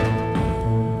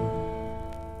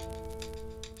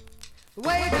 The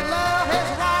way that love is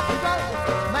rock and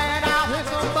roll, man, I'll hit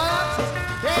some bugs.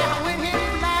 Yeah, I went here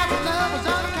and laughed, love was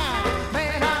unkind.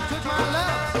 Man, I took my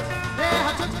love. Yeah,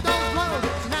 I took those blows.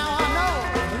 So now I know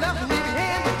love can leave you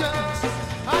in the dust.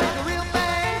 I want the real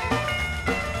thing.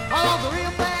 I want the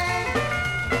real thing.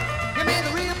 Give me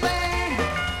the real thing.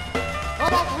 I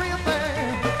want the real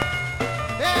thing.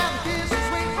 Yeah, the kiss is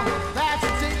sweet. That's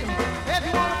the thing. If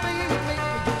you wanna be with me.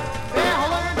 Yeah, I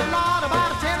learned a lot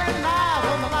about telling lies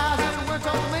when the lies isn't were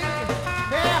told me.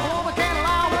 Yeah, a woman can't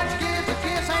lie when she gives a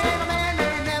kiss. Ain't a man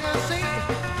they never see.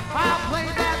 I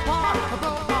played that part, I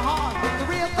broke my heart. The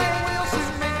real thing will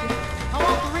suit me. I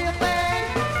want the real thing.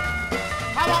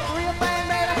 I want the real thing,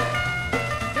 baby.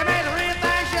 Give me the real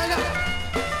thing, sugar.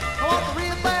 I want the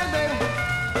real thing, baby.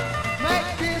 Make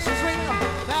a kiss and sweet.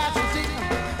 That's the secret.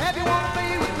 If you wanna be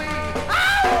with me.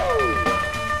 Oh!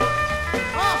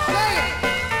 Oh, say it.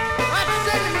 That's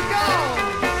singing me go.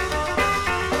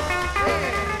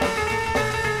 Yeah.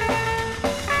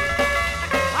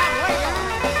 I'm waiting.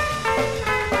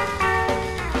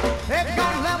 If you're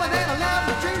gonna love me, then I love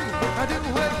you too. I do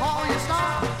it for you,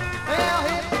 star. Well,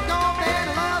 if you're gonna be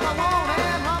the love I want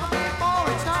and love me before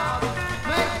it starts.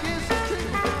 Make kisses true,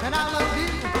 and I love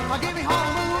you. I'll give me all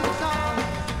the moon and stars.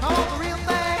 I want the real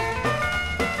thing.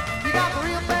 You got the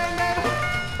real thing, baby.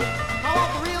 I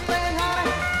want the real thing,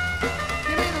 honey.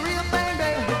 Give me the real thing,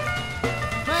 baby.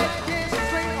 Make kisses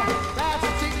sweet. That's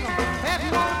the secret. If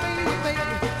you wanna be with me,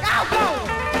 I'll go.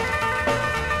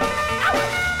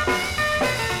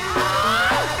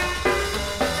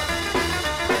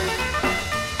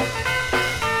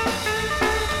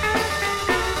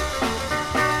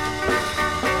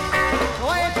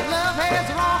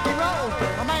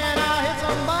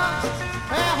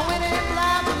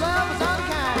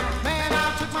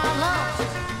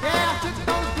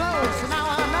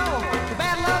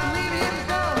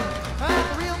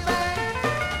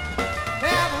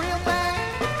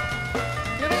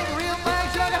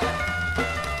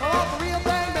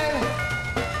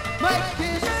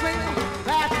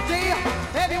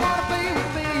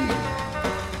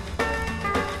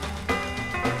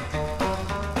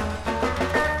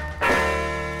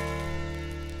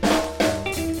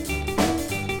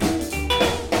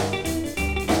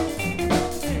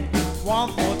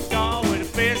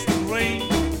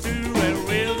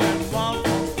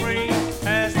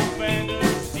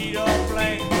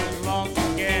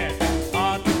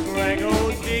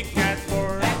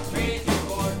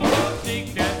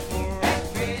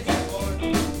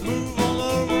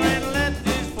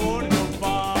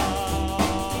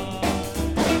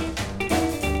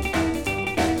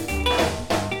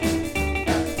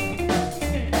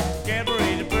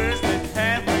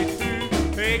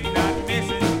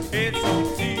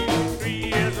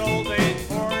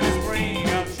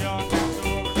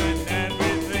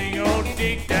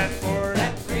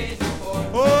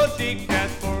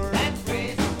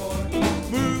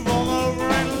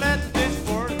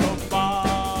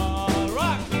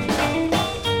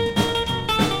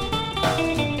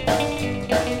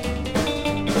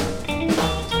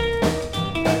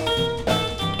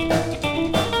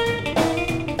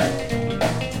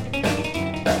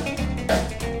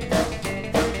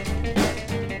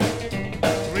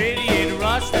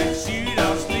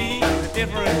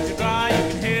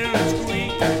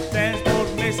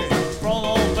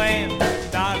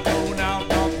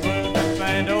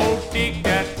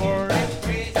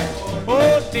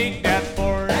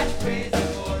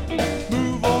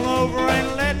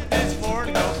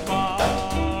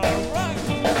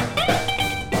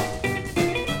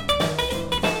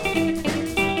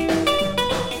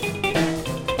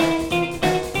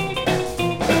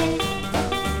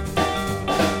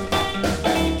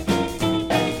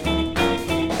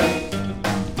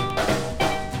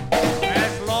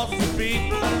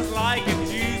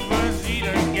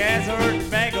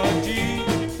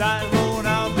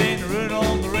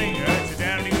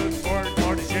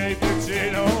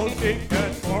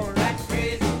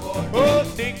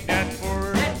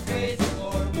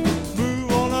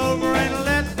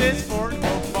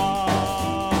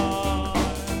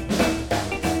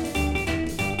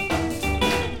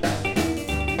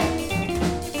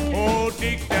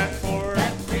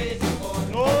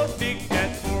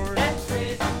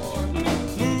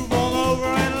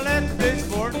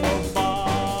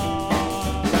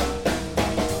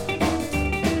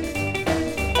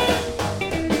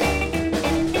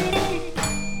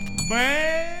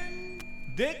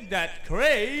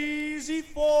 Crazy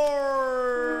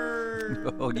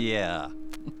Ford. Oh, yeah.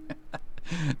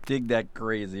 Dig that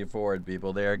Crazy Ford,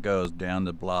 people. There it goes, down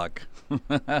the block.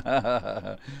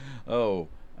 Oh,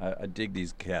 I dig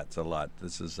these cats a lot.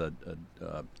 This is a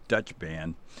Dutch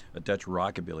band, a Dutch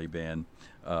rockabilly band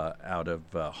out of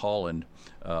Holland,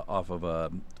 off of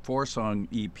a 4-song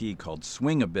EP called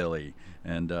Swingabilly.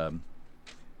 And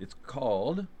it's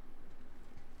called...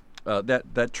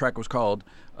 that track was called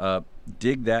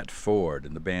Dig That Ford,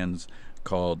 and the band's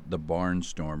called the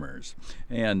Barnstormers.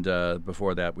 And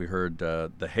before that, we heard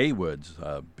the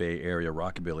Haywoods, Bay Area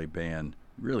rockabilly band.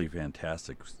 Really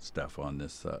fantastic stuff on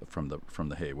this from the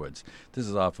Haywoods. This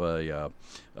is off a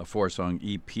 4-song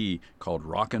EP called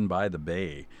Rockin' by the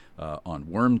Bay on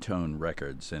Wormtone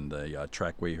Records, and the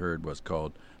track we heard was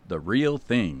called The Real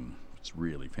Thing. It's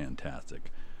really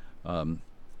fantastic.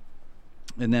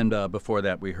 And then before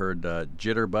that, we heard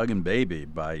Jitterbuggin' Baby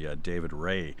by David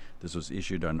Ray. This was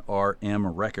issued on RM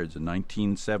Records in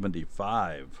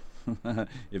 1975,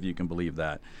 if you can believe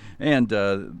that. And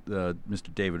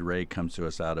Mr. David Ray comes to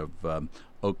us out of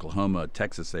Oklahoma,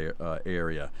 Texas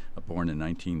area, born in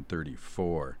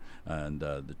 1934. And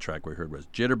the track we heard was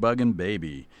Jitterbuggin'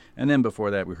 Baby. And then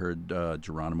before that, we heard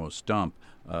Geronimo Stomp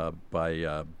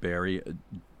by Barry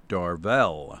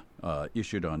Darvell,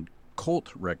 issued on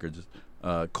Colt Records.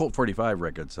 Colt 45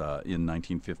 Records in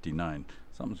 1959.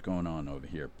 Something's going on over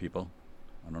here, people.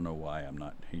 I don't know why I'm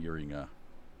not hearing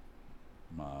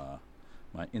my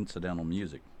incidental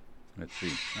music. Let's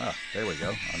see. There we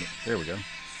go. There we go.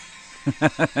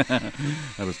 That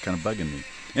was kind of bugging me.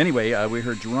 Anyway, we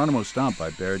heard Geronimo Stomp by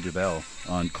Barry Darvell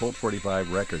on Colt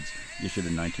 45 Records, issued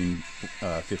in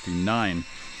 1959.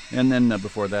 And then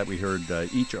before that, we heard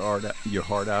Eat Your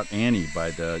Heart Out Annie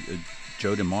by the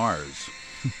Joe DeMars.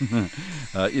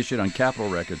 Issued on Capitol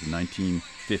Records in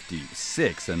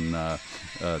 1956, and the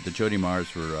Joe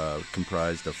DeMars were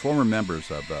comprised of former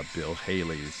members of Bill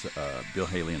Haley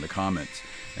and the Comets,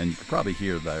 and you could probably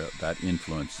hear that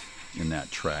influence in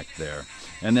that track there.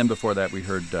 And then before that, we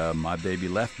heard My Baby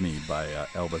Left Me by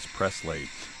Elvis Presley,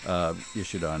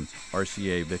 issued on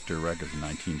RCA Victor Records in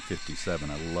 1957.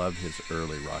 I love his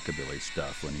early rockabilly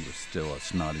stuff when he was still a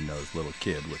snotty-nosed little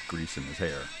kid with grease in his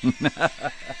hair.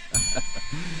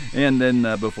 And then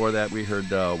before that, we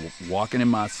heard Walking in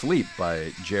My Sleep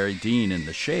by Jerry Dean and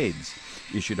the Shades,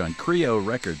 issued on Creo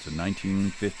Records in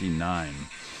 1959.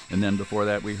 And then before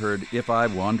that, we heard If I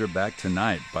Wander Back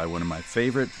Tonight by one of my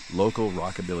favorite local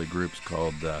rockabilly groups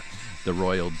called the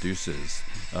Royal Deuces.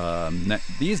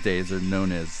 These days, they're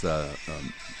known as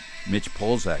Mitch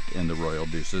Polzak and the Royal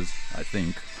Deuces, I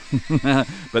think.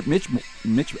 But Mitch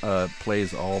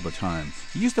plays all the time.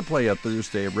 He used to play a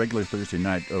regular Thursday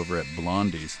night over at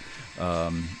Blondie's.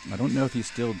 I don't know if he's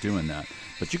still doing that,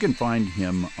 but you can find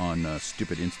him on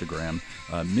stupid Instagram,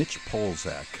 Mitch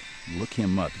Polzak. Look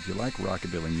him up. If you like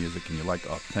rockabilly music and you like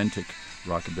authentic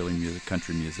rockabilly music,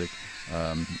 country music,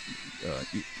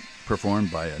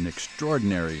 performed by an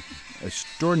extraordinarily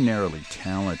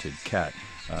talented cat,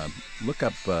 look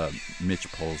up Mitch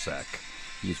Polzak.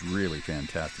 He's really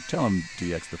fantastic. Tell him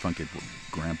DX the Funky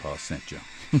Grandpa sent you.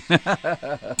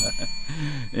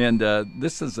 And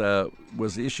this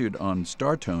was issued on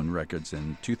Startone Records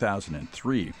in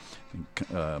 2003.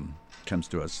 Comes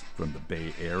to us from the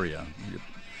Bay Area.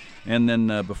 And then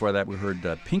before that, we heard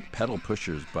Pink Pedal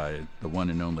Pushers by the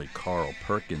one and only Carl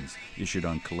Perkins, issued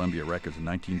on Columbia Records in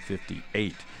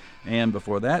 1958. And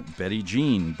before that, Betty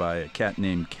Jean by a cat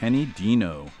named Kenny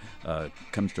Dino,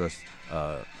 comes to us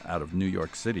out of New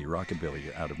York City,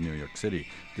 rockabilly out of New York City.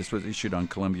 This was issued on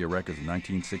Columbia Records in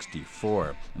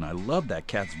 1964, and I love that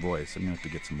cat's voice. I'm going to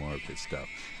have to get some more of his stuff.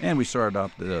 And we started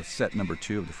off the set number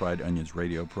 2 of the Fried Onions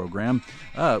radio program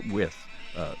with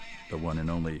the one and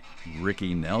only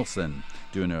Ricky Nelson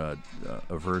doing a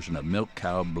version of Milk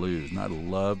Cow Blues. And I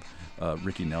love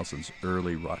Ricky Nelson's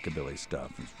early rockabilly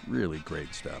stuff. It's really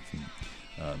great stuff.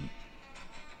 And,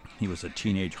 he was a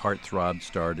teenage heartthrob,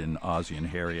 starred in Ozzie and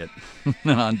Harriet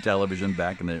on television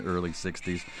back in the early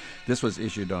 60s. This was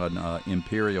issued on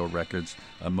Imperial Records.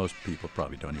 Most people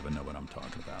probably don't even know what I'm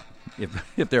talking about,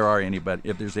 if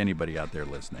there's anybody out there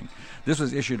listening. This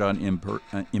was issued on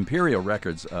Imperial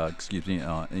Records, in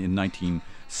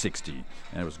 1960,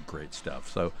 and it was great stuff.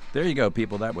 So there you go,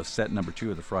 people. That was set number 2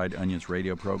 of the Fried Onions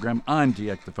radio program. I'm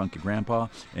DX the Funky Grandpa,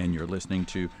 and you're listening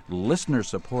to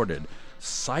listener-supported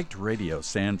Psyched Radio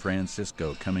San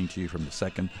Francisco, coming to you from the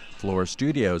second floor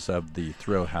studios of the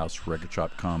Thrill House Record Shop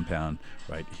compound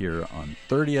right here on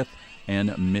 30th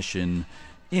and Mission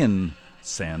in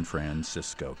San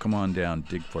Francisco. Come on down,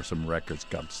 dig for some records.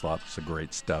 Got lots of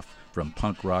great stuff from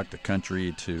punk rock to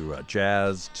country to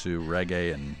jazz to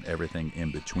reggae and everything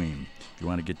in between. If you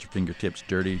want to get your fingertips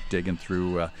dirty digging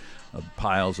through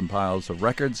piles and piles of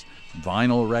records,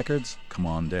 vinyl records, come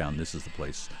on down. This is the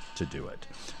place to do it.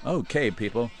 Okay,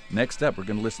 people, next up we're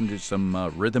going to listen to some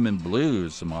rhythm and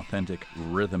blues, some authentic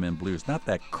rhythm and blues. Not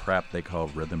that crap they call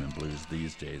rhythm and blues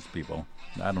these days, people.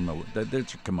 I don't know. They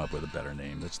should come up with a better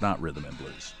name. It's not rhythm and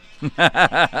blues.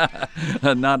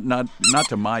 not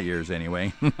to my ears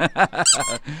anyway.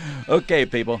 Okay,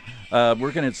 people,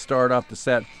 we're going to start off the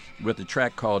set with a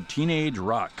track called Teenage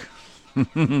Rock.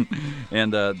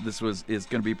 And this is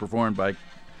going to be performed by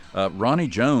Ronnie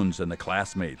Jones and the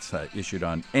Classmates, issued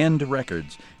on End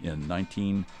Records in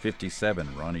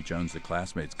 1957. Ronnie Jones, the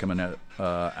Classmates, coming out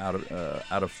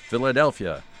of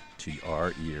Philadelphia to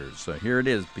our ears. So here it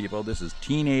is, people. This is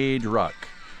Teenage Rock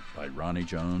by Ronnie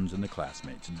Jones and the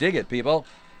Classmates. Dig it, people.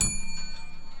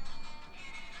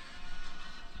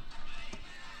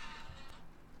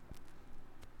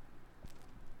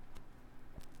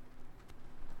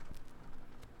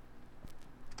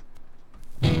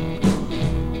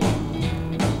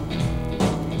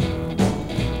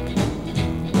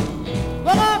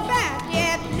 Well,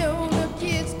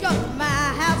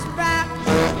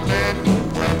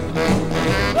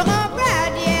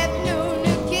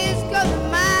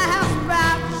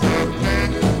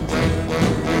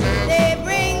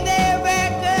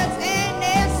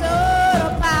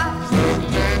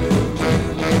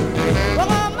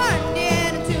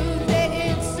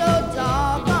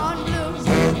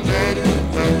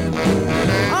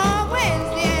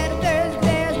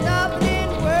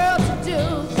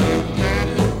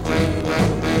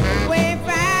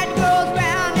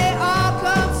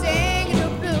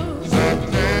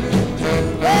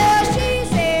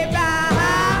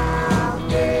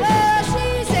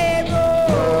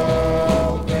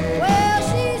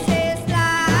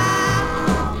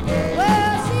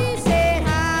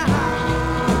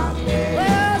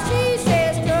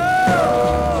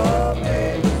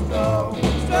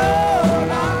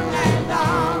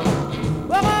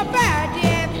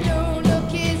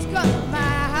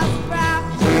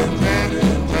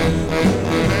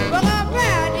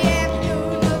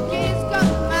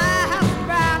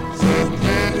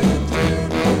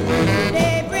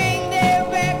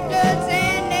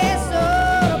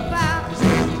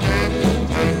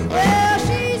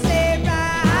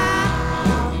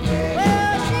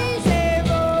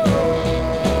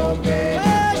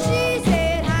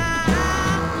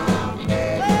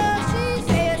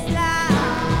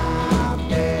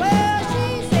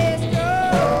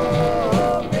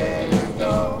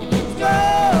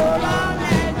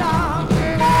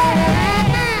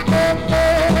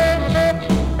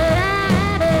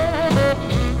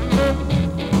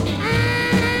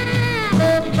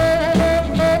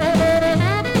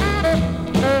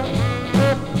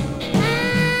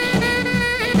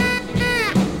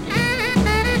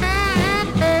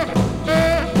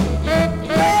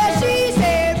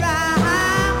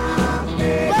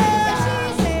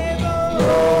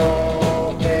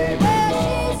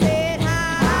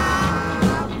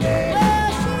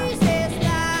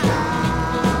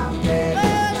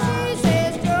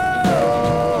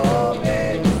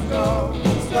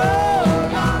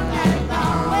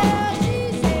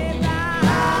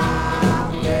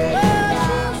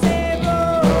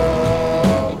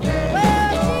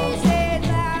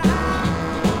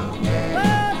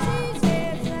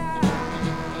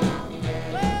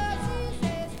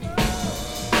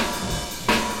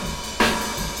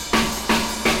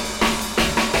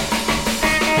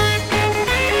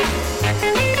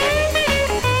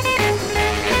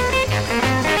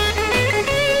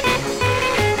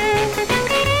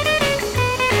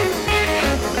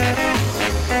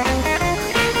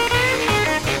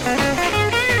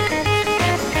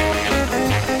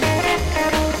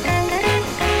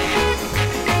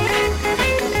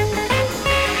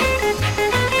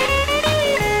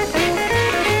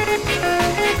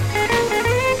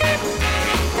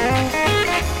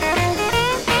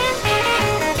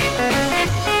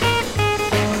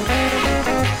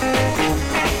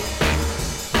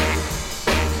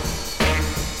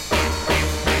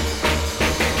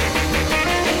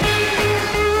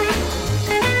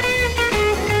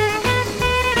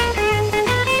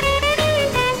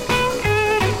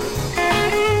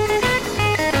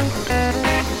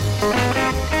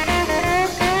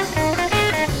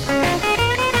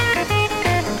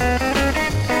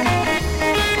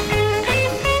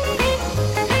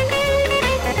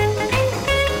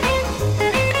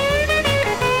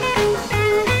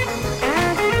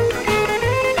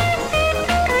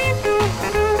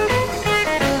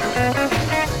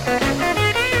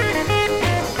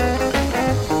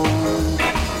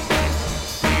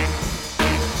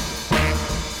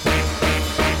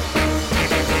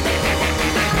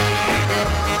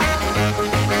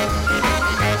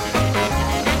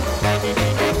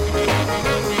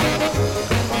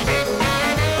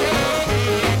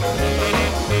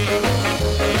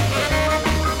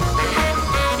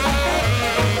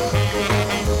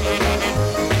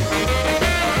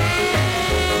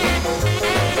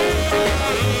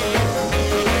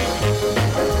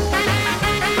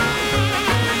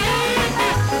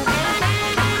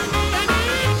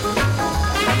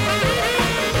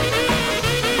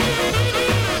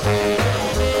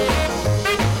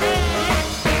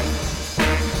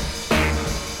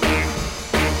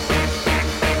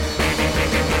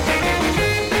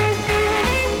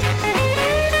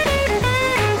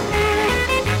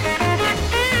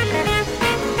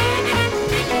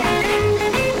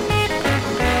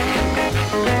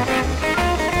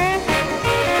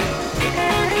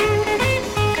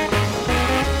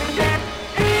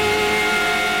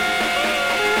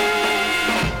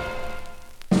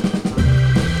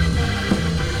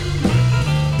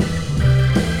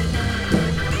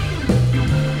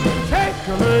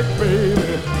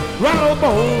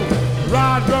 bone.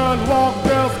 Ride, run, walk,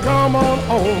 just come on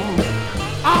home.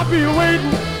 I'll be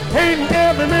waiting, hating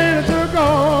every minute you're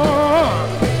gone.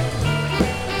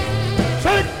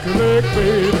 Shake a leg,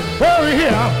 baby, hurry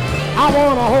here. I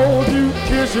wanna hold you,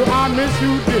 kiss you, I miss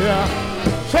you, dear.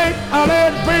 Shake a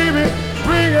leg, baby,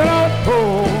 bring it on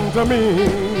home to me.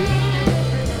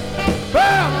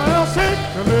 Well, shake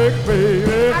a leg,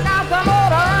 baby. I got some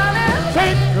motor running.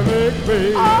 Shake a leg,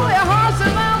 baby. Oh, your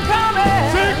horses I'm coming.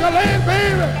 Shake a leg,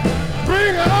 baby,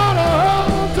 bring it on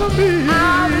home to me.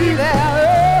 I'll be there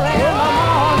early in the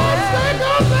morning. Shake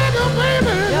a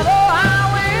baby. You know I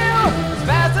will, as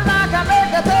fast as I can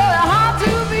make it, tell your heart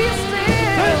to be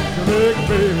still. Shake a leg,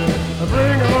 baby,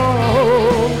 bring it on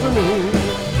home to me.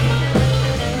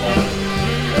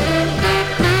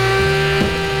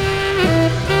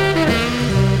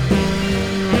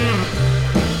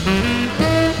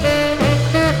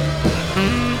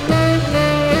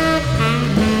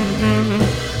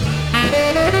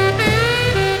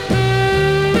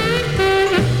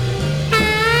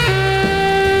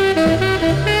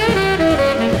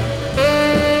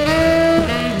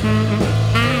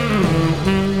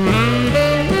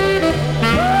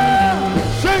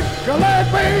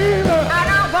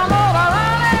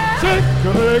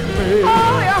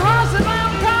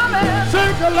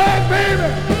 Baby,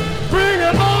 bring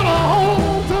it on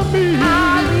home to me.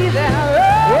 I'll be there.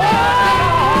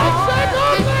 Shake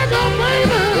on,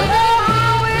 baby. You know I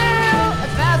will,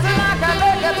 as fast as I can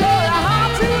make it, tell your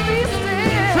heart to be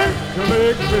still. Shake a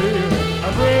leg, baby,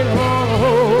 bring it on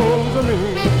home to me.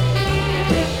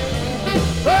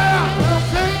 Well,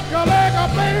 shake a leg,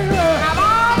 baby. I'm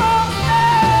almost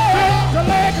there. Shake a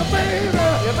leg, baby.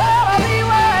 You better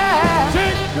beware.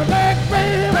 Shake a leg,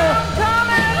 baby. I'm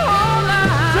coming home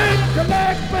now. Shake a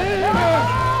leg, baby. Oh,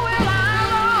 will I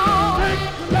know? Shake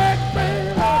a leg,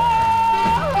 baby. Oh,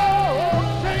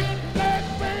 Shake a leg,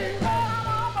 baby. I'm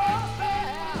almost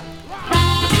there.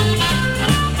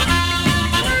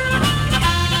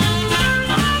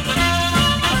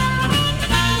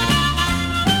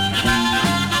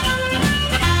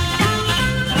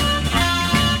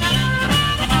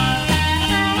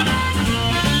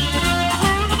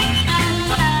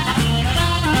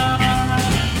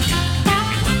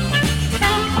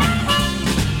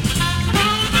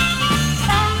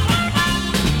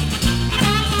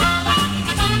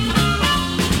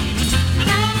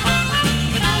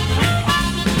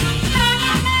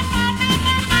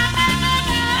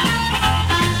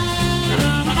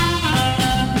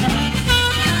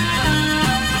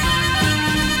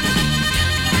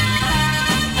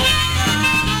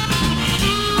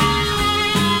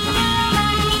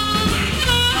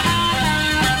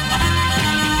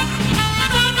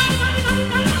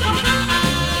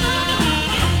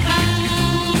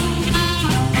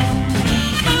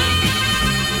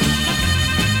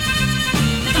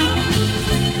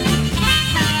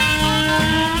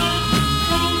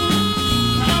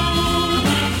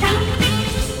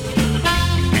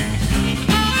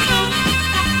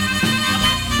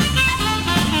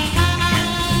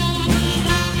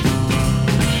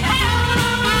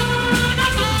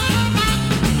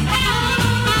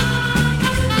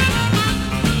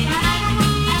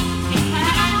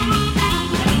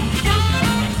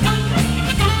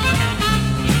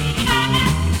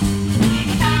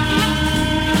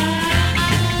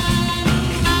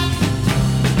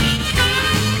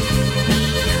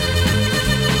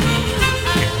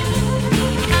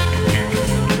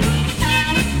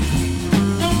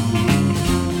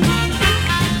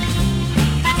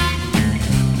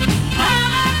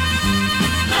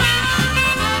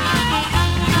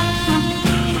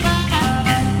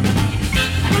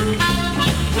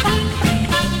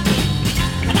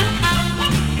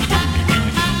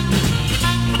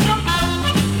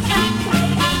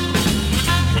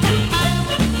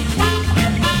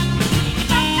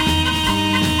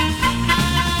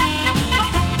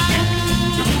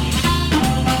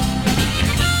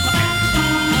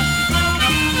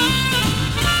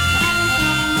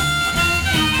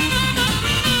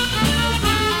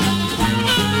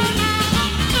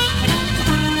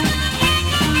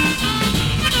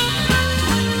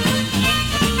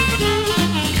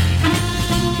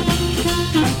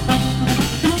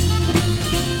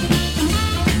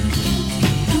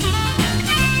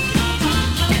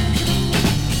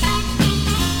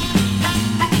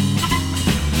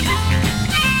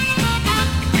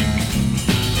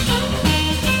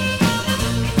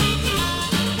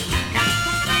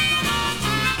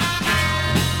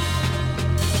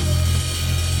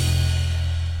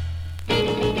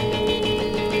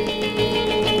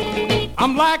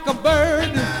 I'm like a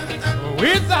bird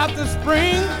without the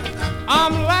spring.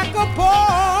 I'm like a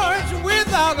porch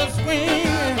without a swing.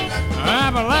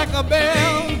 I'm like a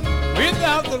bell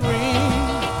without the ring.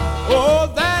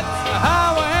 Oh, that's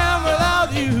how I am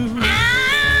without you.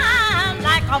 I'm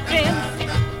like a fence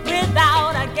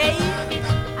without a gate.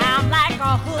 I'm like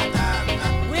a hook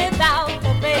without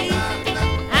the bait.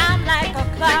 I'm like a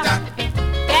clock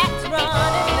that's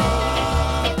running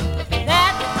late.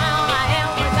 That's how I am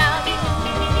without you.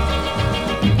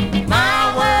 My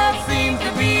world seems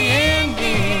to be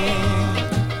ending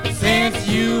since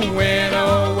you went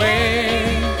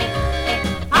away.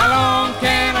 How long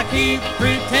can I keep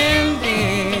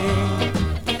pretending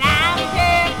that I'm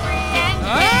carefree and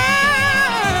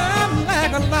I'm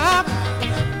like a lock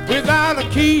without a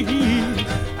key?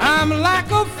 I'm like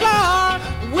a flower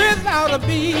without a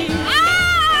bee.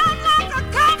 I'm like a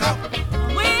cup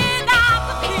without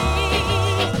the key.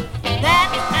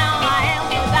 That's how I am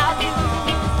without you.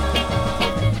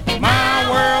 My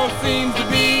world seems to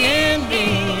be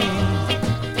ending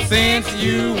since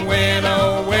you went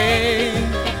away.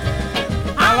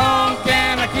 How long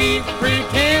can I keep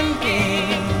pretending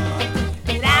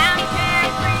that I'm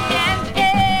carefree and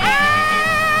gay?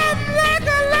 I'm like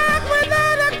a lock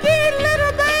without a key,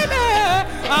 little baby.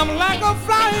 I'm like a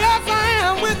flower, yes I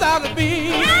am, without a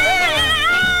bee.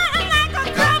 I'm like a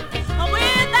cup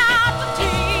without the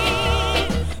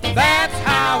tea. That's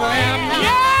how I am.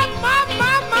 Yeah, my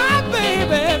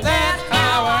baby. That's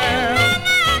how I am.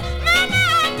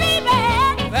 Baby.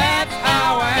 That's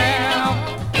how I am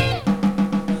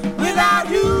without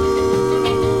you.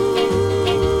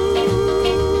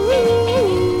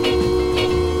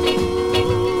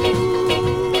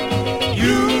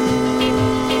 You.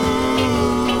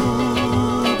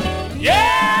 Yeah.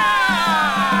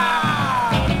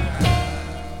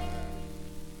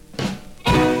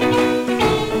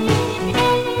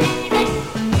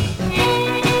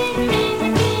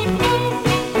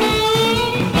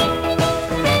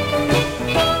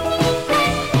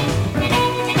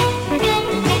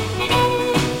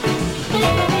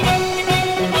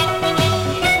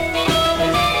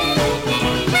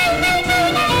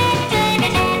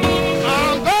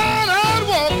 I'm going out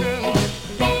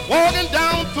walking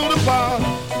down to the bar.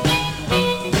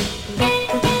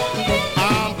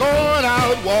 I'm going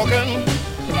out walking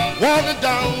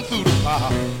down to the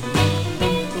bar.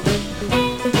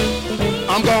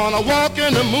 I'm gonna walk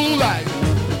in the moonlight,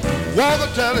 walk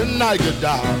until the night get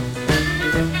dark.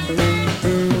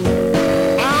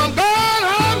 I'm going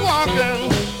out walking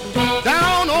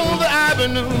down on the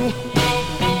avenue.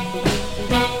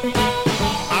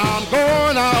 I'm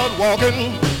going out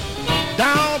walking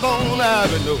down on the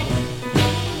avenue.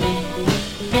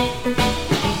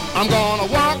 I'm gonna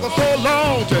walk so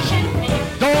long till she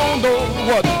don't know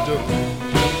what to do.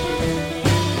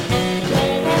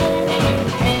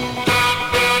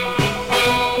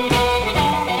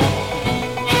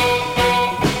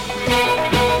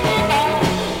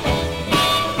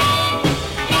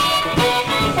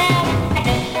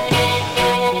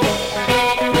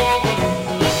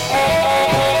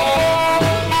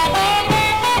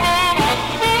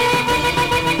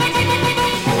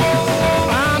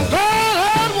 I'm going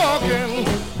out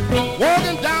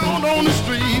walking down on the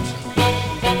street.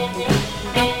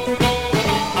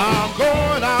 I'm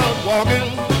going out walking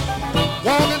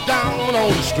down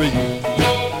on the street.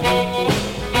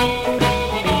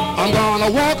 I'm gonna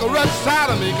walk her right side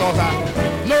of me 'cause I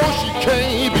know she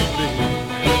can't beat me.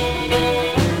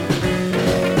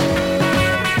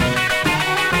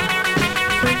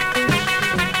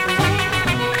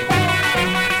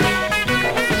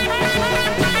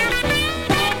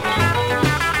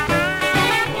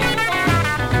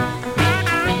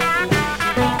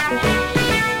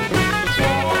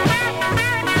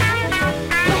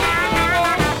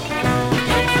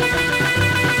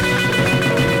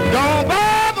 Don't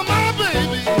bother my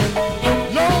baby,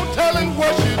 no telling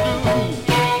what she do.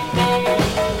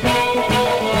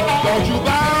 Don't you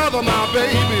bother my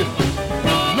baby,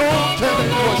 no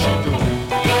telling what she do.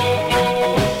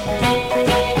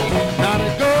 Now the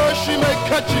girl, she may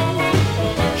cut you,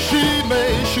 she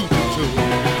may shoot you too.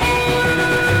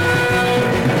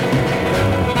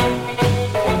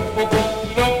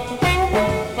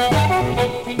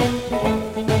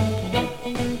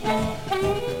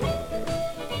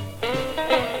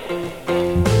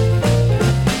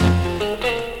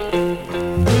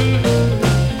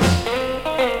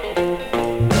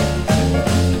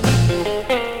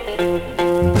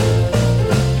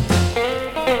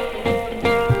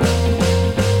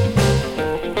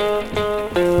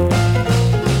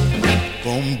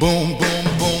 Boom, boom, boom,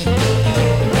 boom.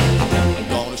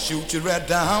 Gonna shoot you right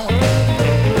down,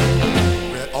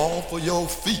 right off of your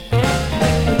feet.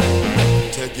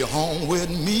 Take Take you home with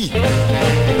me.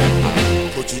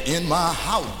 Put you in my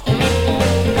house.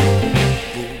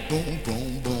 Boom, boom,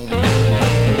 boom, boom.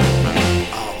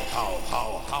 How, how,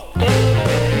 how, how.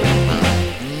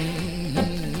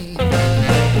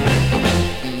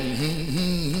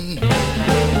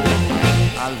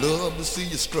 I love to see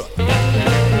you strut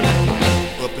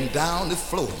up and down the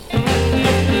floor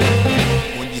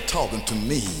when you're talking to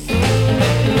me.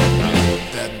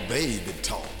 That baby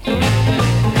talk,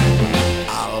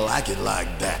 I like it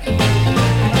like that.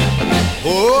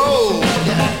 Oh,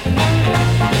 yeah.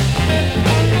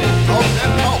 Talk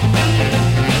that talk,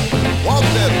 walk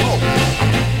that walk.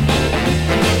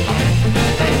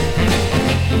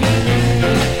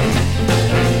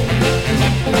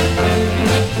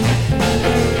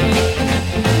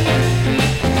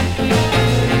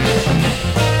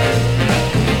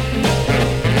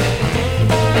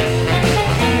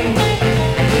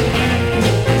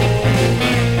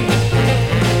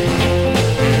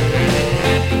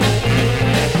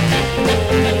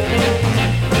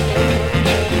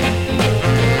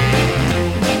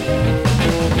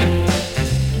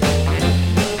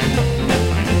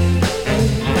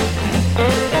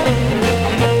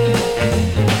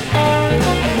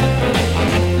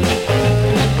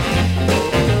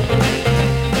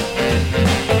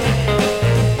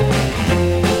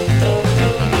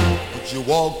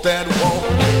 Walk that walk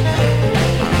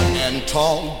and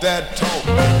talk that talk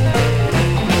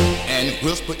and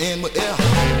whisper in my ear.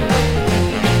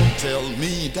 Tell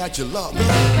me that you love me.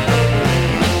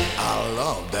 I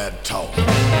love that talk.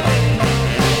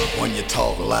 When you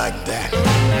talk like that,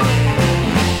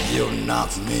 you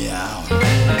knock me out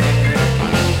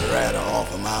right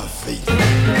off of my feet.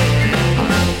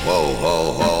 Whoa,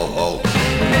 whoa, whoa, whoa.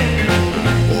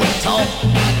 Oh, talk.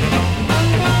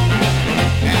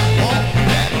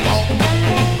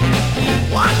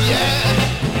 Why, yeah.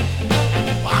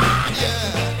 Why, yeah.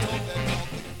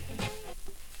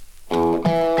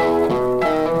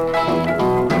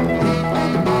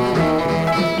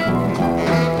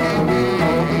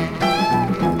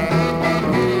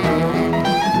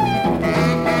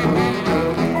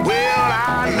 Well,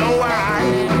 I know I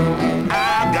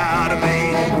got a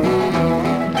man,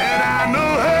 and I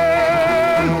know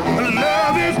her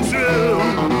love is true,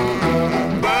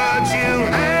 but you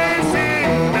ain't seen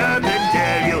nothing.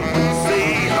 Tell you,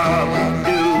 see her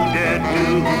do that do,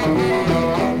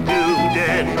 do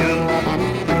that do.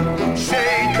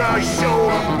 Shake her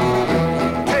shoulder,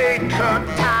 take her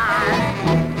time,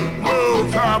 move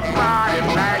her body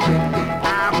like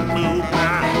I move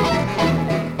mine.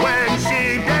 When she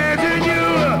dances, you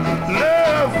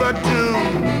love her too.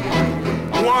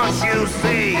 Once you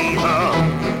see her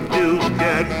do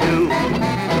that do,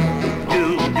 do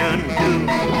that do.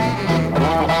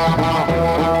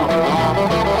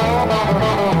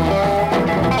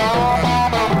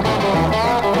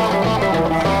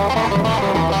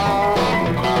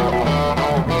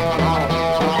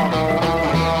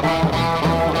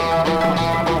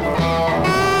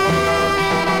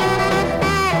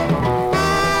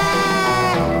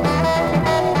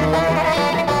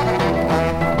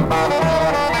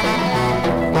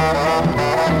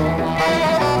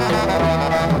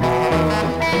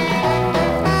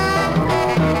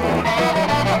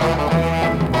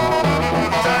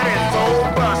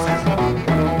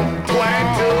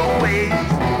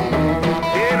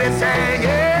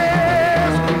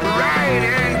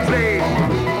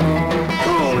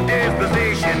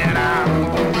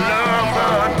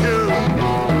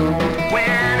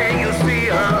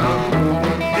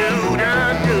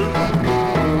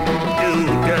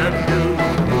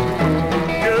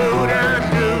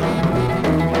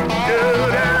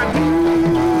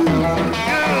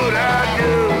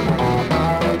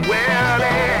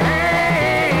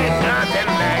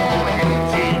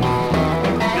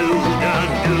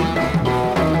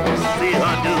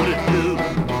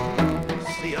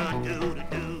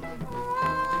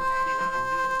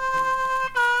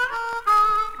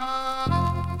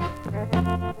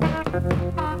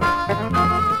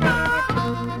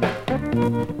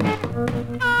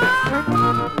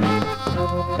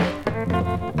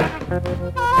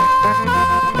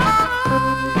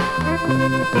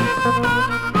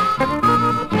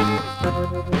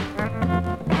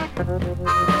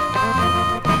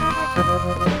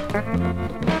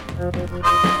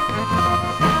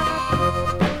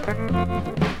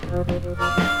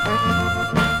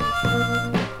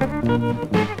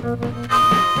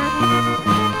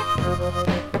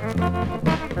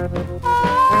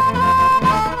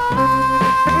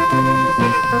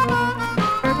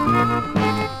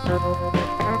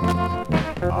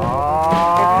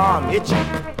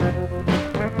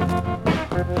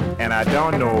 I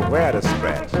don't know where to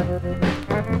scratch.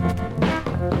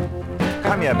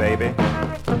 Come here, baby.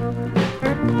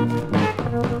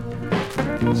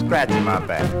 Scratch my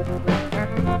back.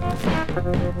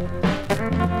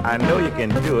 I know you can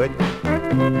do it.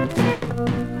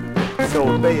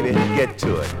 So, baby, get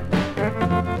to it.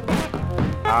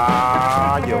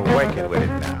 Ah, you're working with it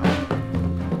now.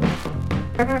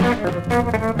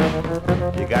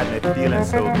 You got me feeling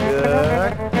so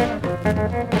good.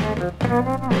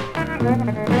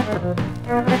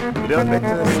 A little bit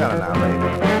to the center now, baby.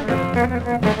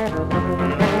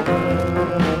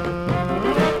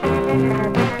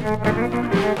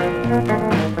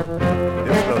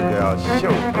 This little girl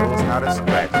sure knows how to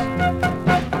scratch.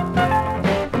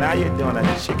 Now you're doing a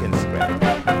chicken scratch.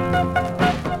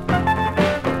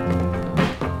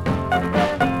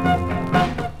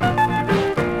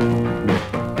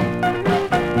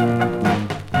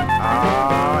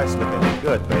 Ah, it's looking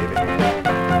good, baby.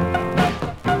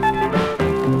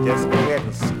 Just go ahead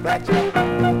and scratch it.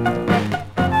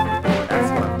 That's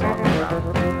what I'm talking about.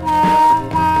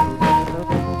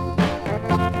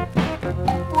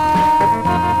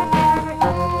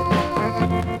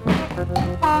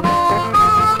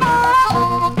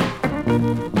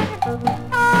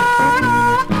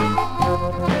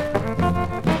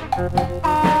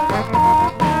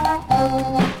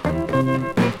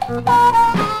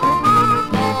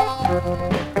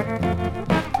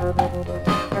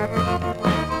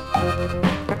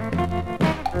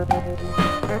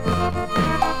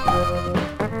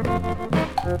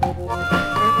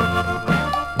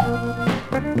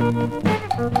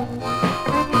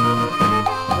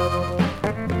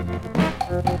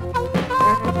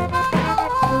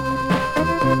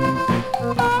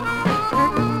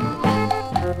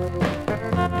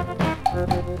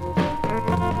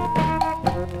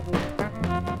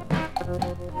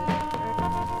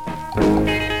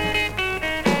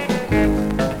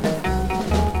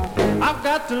 I've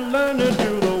got to learn to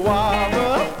do the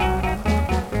wobble.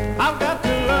 I've got to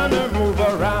learn to move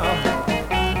around.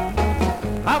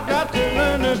 I've got to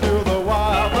learn to do the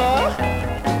wobble.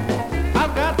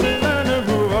 I've got to learn to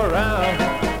move around.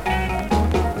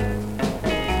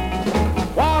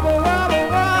 Wobble, wobble,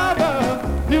 wobble,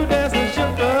 new dance and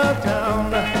shook the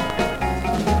town.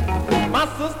 My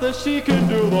sister, she can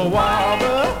do the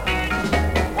wobble.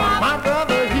 My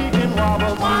brother, he can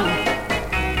wobble too.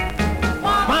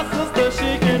 My sister,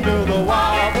 she can do the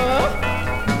wobble.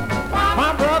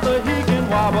 My brother, he can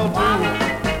wobble too.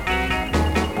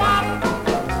 Wobble,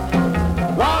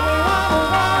 wobble, wobble,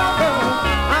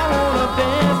 I wanna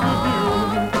dance with you.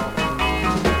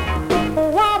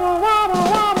 Wobble, wobble,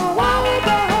 wobble,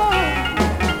 wobble,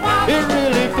 it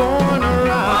really going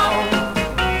around.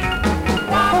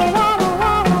 Wobble, wobble,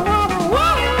 wobble, wobble,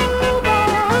 wobble,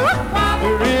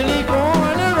 it really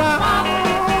going around.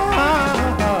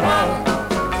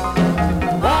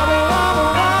 Wobble, wobble,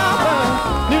 wobble,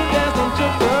 new dance and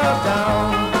shook the town.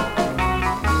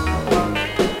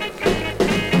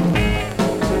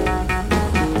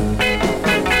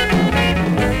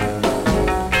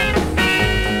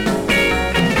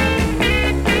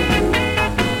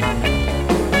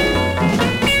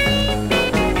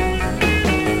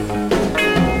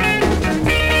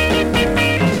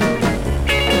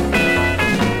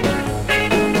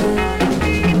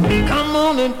 Come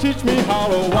on and teach me how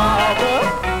to wobble.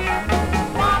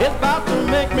 It's about to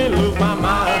make me lose my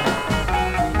mind.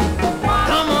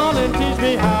 Come on and teach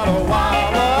me how to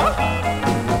wobble.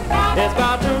 It's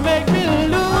about to make me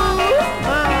lose my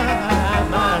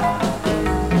mind.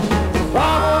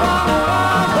 Wobble, wobble,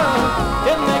 wobble,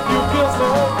 it make you feel so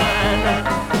fine.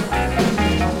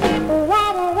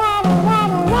 Wobble, wobble,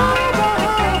 wobble, wobble,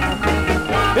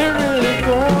 it really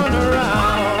going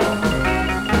around.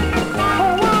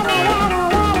 Wobble, wobble,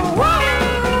 wobble,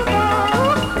 wobble,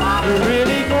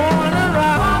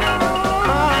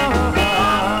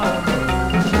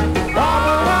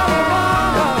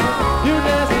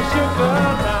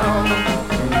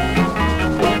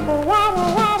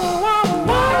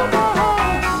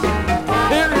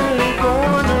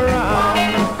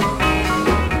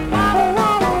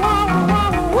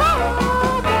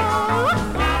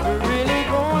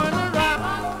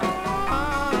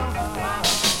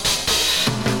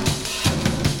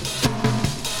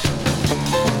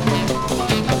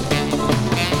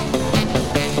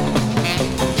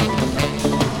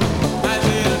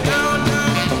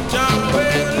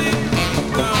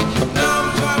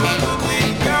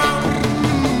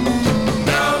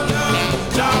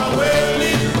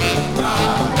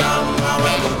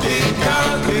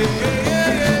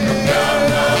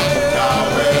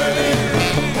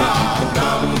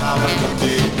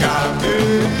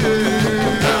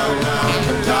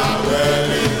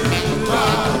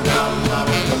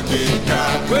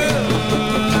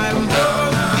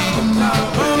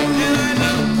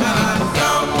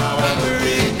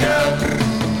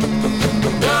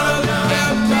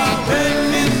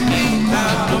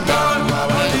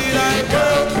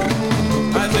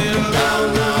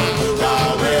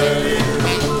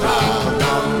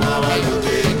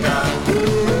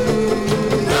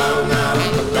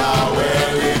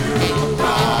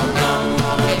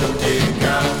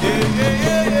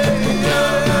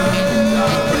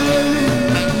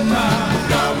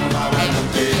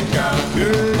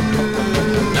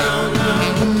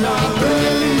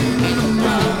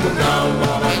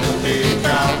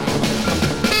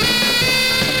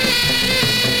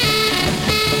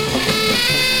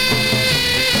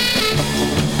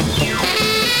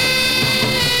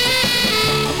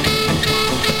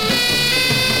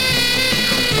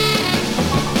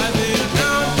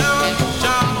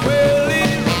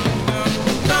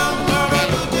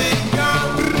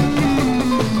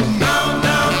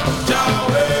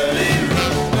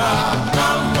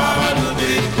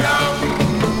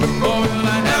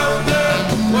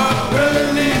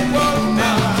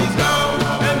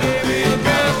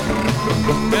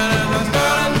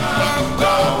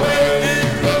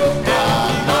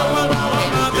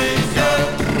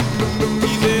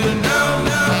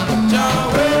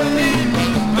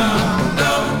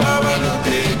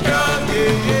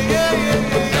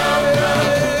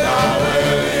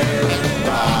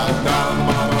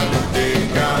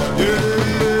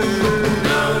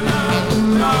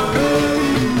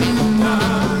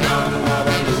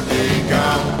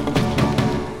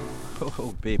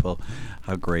 people.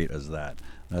 How great is that?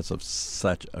 That's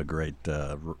such a great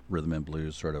rhythm and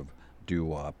blues sort of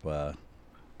doo-wop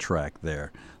track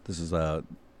there. This is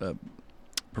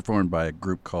performed by a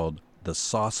group called The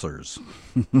Saucers.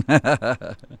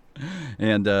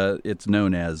 And it's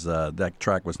known as, that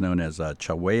track was known as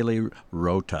Chawele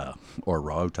Rota, or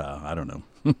Rota, I don't know.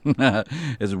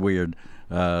 It's weird,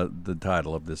 the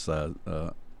title of this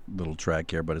little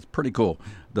track here, but it's pretty cool.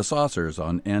 The Saucers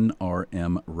on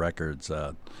NRM Records,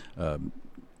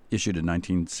 issued in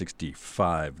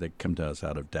 1965. They come to us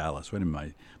out of Dallas. Wait a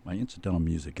minute, my incidental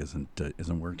music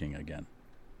isn't working again.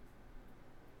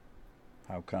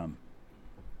 How come?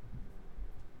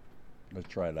 Let's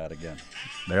try that again.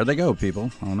 There they go,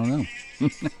 people. I don't know. I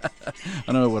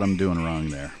don't know what I'm doing wrong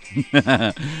there.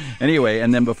 Anyway,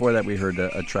 and then before that we heard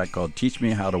a track called Teach Me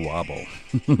How to Wobble.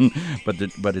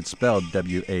 but it's spelled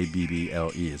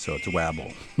W-A-B-B-L-E, so it's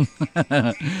Wabble.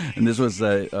 And this was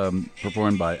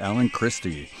performed by Alan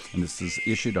Christie, and this is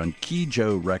issued on Key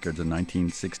Joe Records in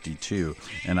 1962.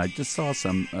 And I just saw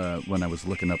some, when I was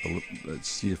looking up,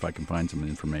 see if I can find some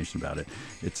information about it.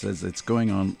 It says it's going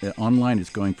on, online it's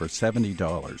going for $70.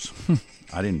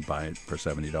 I didn't buy it for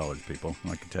 $70, people.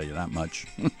 I can tell you that much.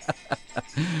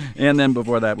 And then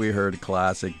before that, we heard a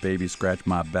classic, Baby Scratch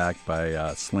My Back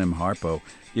by Slim Harpo,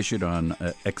 issued on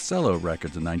Excello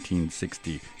Records in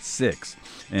 1966.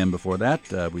 And before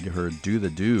that, we heard Do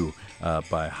the Do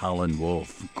by Howlin'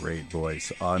 Wolf, great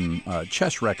voice, on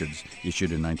Chess Records,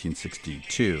 issued in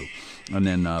 1962. And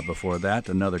then before that,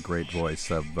 another great voice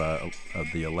of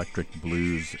the electric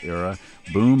blues era,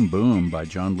 Boom Boom by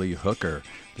John Lee Hooker.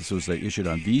 This was issued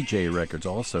on VJ Records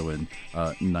also in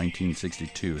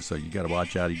 1962, so you got to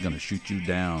watch out, he's going to shoot you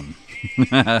down.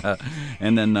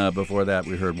 And then before that,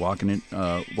 we heard Walking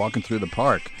Through the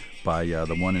Park by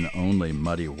the one and only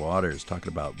Muddy Waters.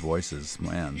 Talking about voices,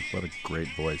 man, what a great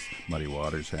voice Muddy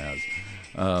Waters has.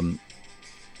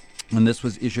 And this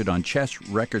was issued on Chess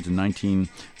Records in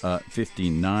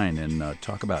 1959. And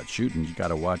talk about shooting, you got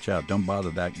to watch out. Don't bother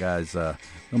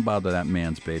that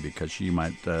man's baby, because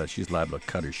she's liable to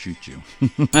cut or shoot you.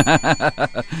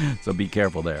 So be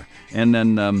careful there. And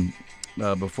then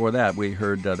before that, we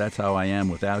heard That's How I Am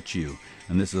Without You.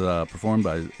 And this is performed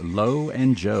by Lo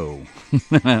and Joe,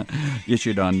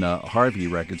 issued on Harvey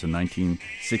Records in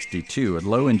 1962. And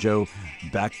Lo and Joe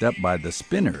backed up by the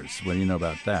Spinners. What do you know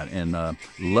about that? And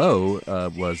Lo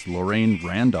was Lorraine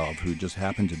Randolph, who just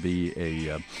happened to be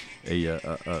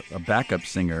a backup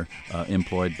singer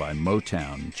employed by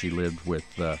Motown. She lived with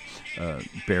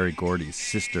Berry Gordy's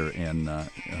sister and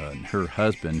her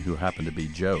husband, who happened to be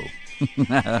Joe.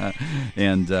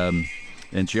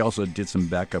 And she also did some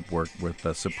backup work with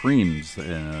Supremes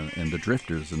and the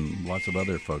Drifters and lots of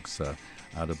other folks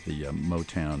out of the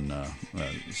Motown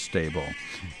stable.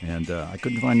 And I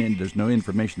couldn't find there's no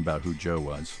information about who Joe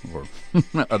was, or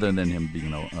other than him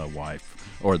being a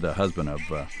wife, or the husband of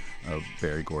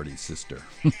Berry Gordy's sister.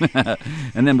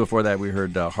 And then before that, we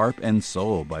heard Harp and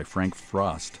Soul by Frank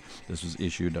Frost. This was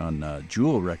issued on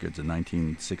Jewel Records in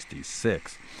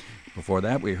 1966. Before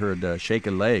that, we heard Shake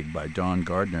a Leg by Don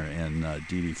Gardner and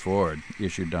Dee Dee Ford,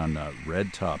 issued on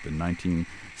Red Top in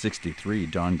 1963.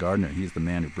 Don Gardner, he's the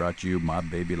man who brought you My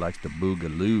Baby Likes to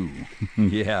Boogaloo.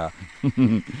 Yeah.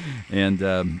 And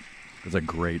it's a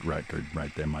great record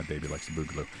right there, My Baby Likes to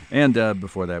Boogaloo. And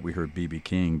before that, we heard B.B.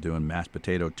 King doing Mashed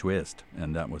Potato Twist,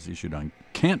 and that was issued on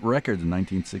Kent Records in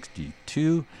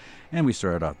 1962. And we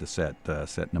started off the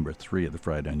set number 3 of the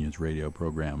Fried Onions radio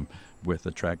program, with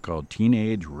a track called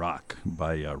Teenage Rock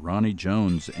by Ronnie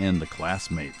Jones and the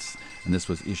Classmates. And this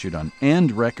was issued on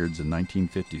End Records in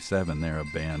 1957. They're a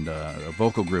band, a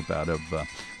vocal group out of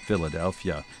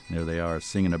Philadelphia. And there they are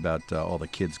singing about all the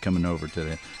kids coming over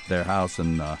to their house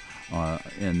and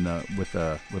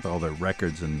with all their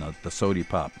records and the sody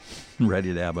pop,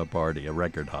 ready to have a party, a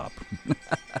record hop.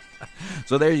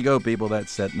 So there you go, people.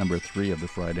 That's set number 3 of the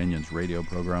Fried Onions radio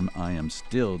program. I am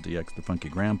still DX the Funky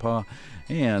Grandpa,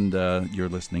 and you're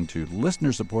listening to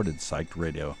listener-supported Psyched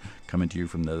Radio, coming to you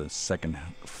from the second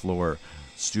floor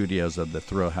studios of the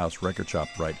Thrill House Record Shop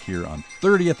right here on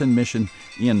 30th and Mission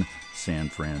in San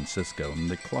Francisco. And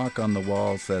the clock on the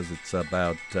wall says it's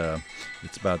about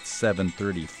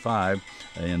 7:35,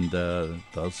 and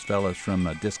those fellas from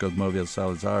Discos Mobile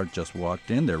Salazar just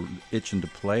walked in. They're itching to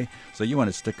play, so you want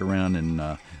to stick around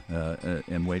and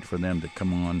wait for them to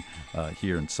come on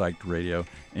here in Psyched Radio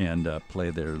and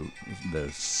play their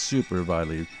super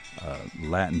vitally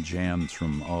Latin jams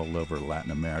from all over Latin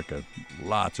America.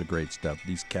 Lots of great stuff.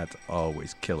 These cats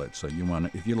always kill it. So you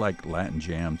want to, if you like Latin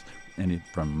jams,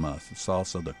 from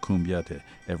salsa to cumbia to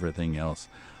everything else.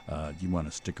 You want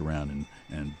to stick around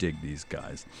and dig these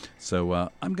guys. So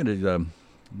I'm going to,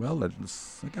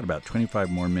 I got about 25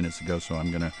 more minutes to go, so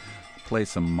I'm going to play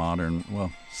some modern,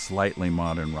 slightly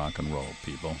modern rock and roll,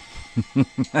 people.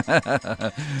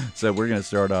 So we're going to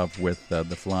start off with the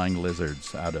Flying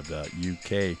Lizards out of the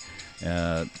UK.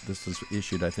 This was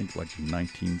issued, I think, like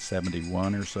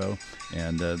 1971 or so,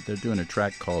 and they're doing a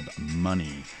track called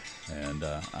Money. And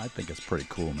I think it's pretty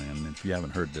cool, man. If you haven't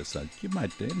heard this, it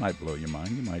might blow your mind.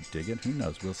 You might dig it. Who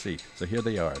knows? We'll see. So here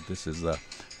they are. This is the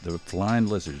Flying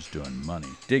Lizards doing Money.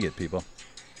 Dig it, people.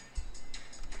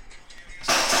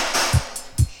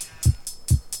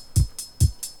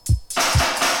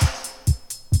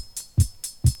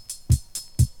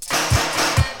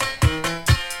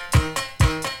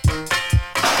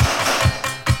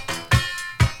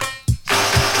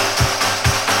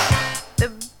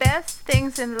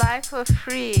 In life for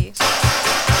free,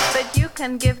 but you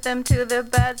can give them to the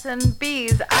birds and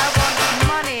bees. I want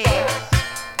money.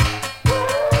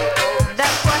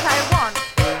 That's what I want.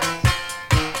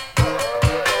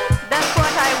 That's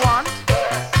what I want.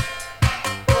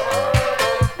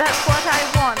 That's what I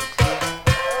want.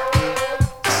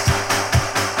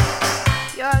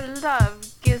 Your love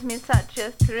gives me such a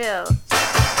thrill,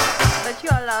 but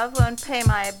your love won't pay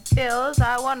my bills.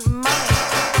 I want money.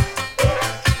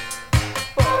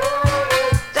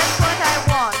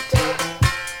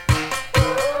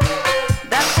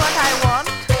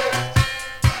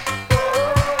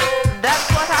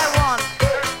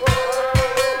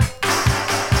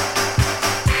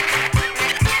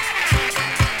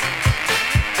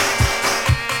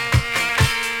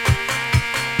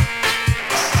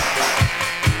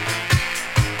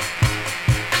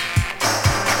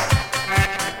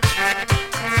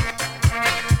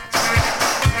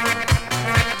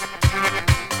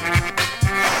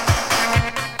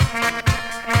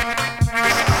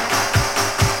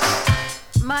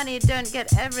 Money don't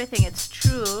get everything, it's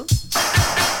true.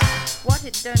 What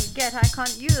it don't get, I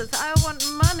can't use. I want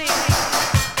money.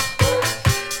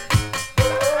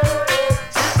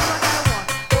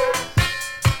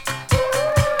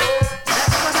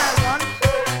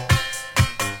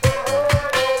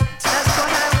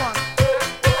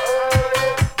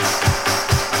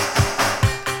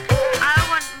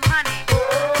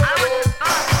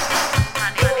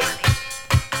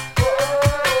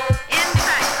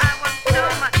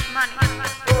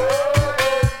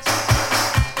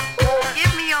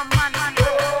 Give me your money.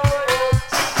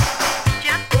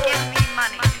 Just give me money.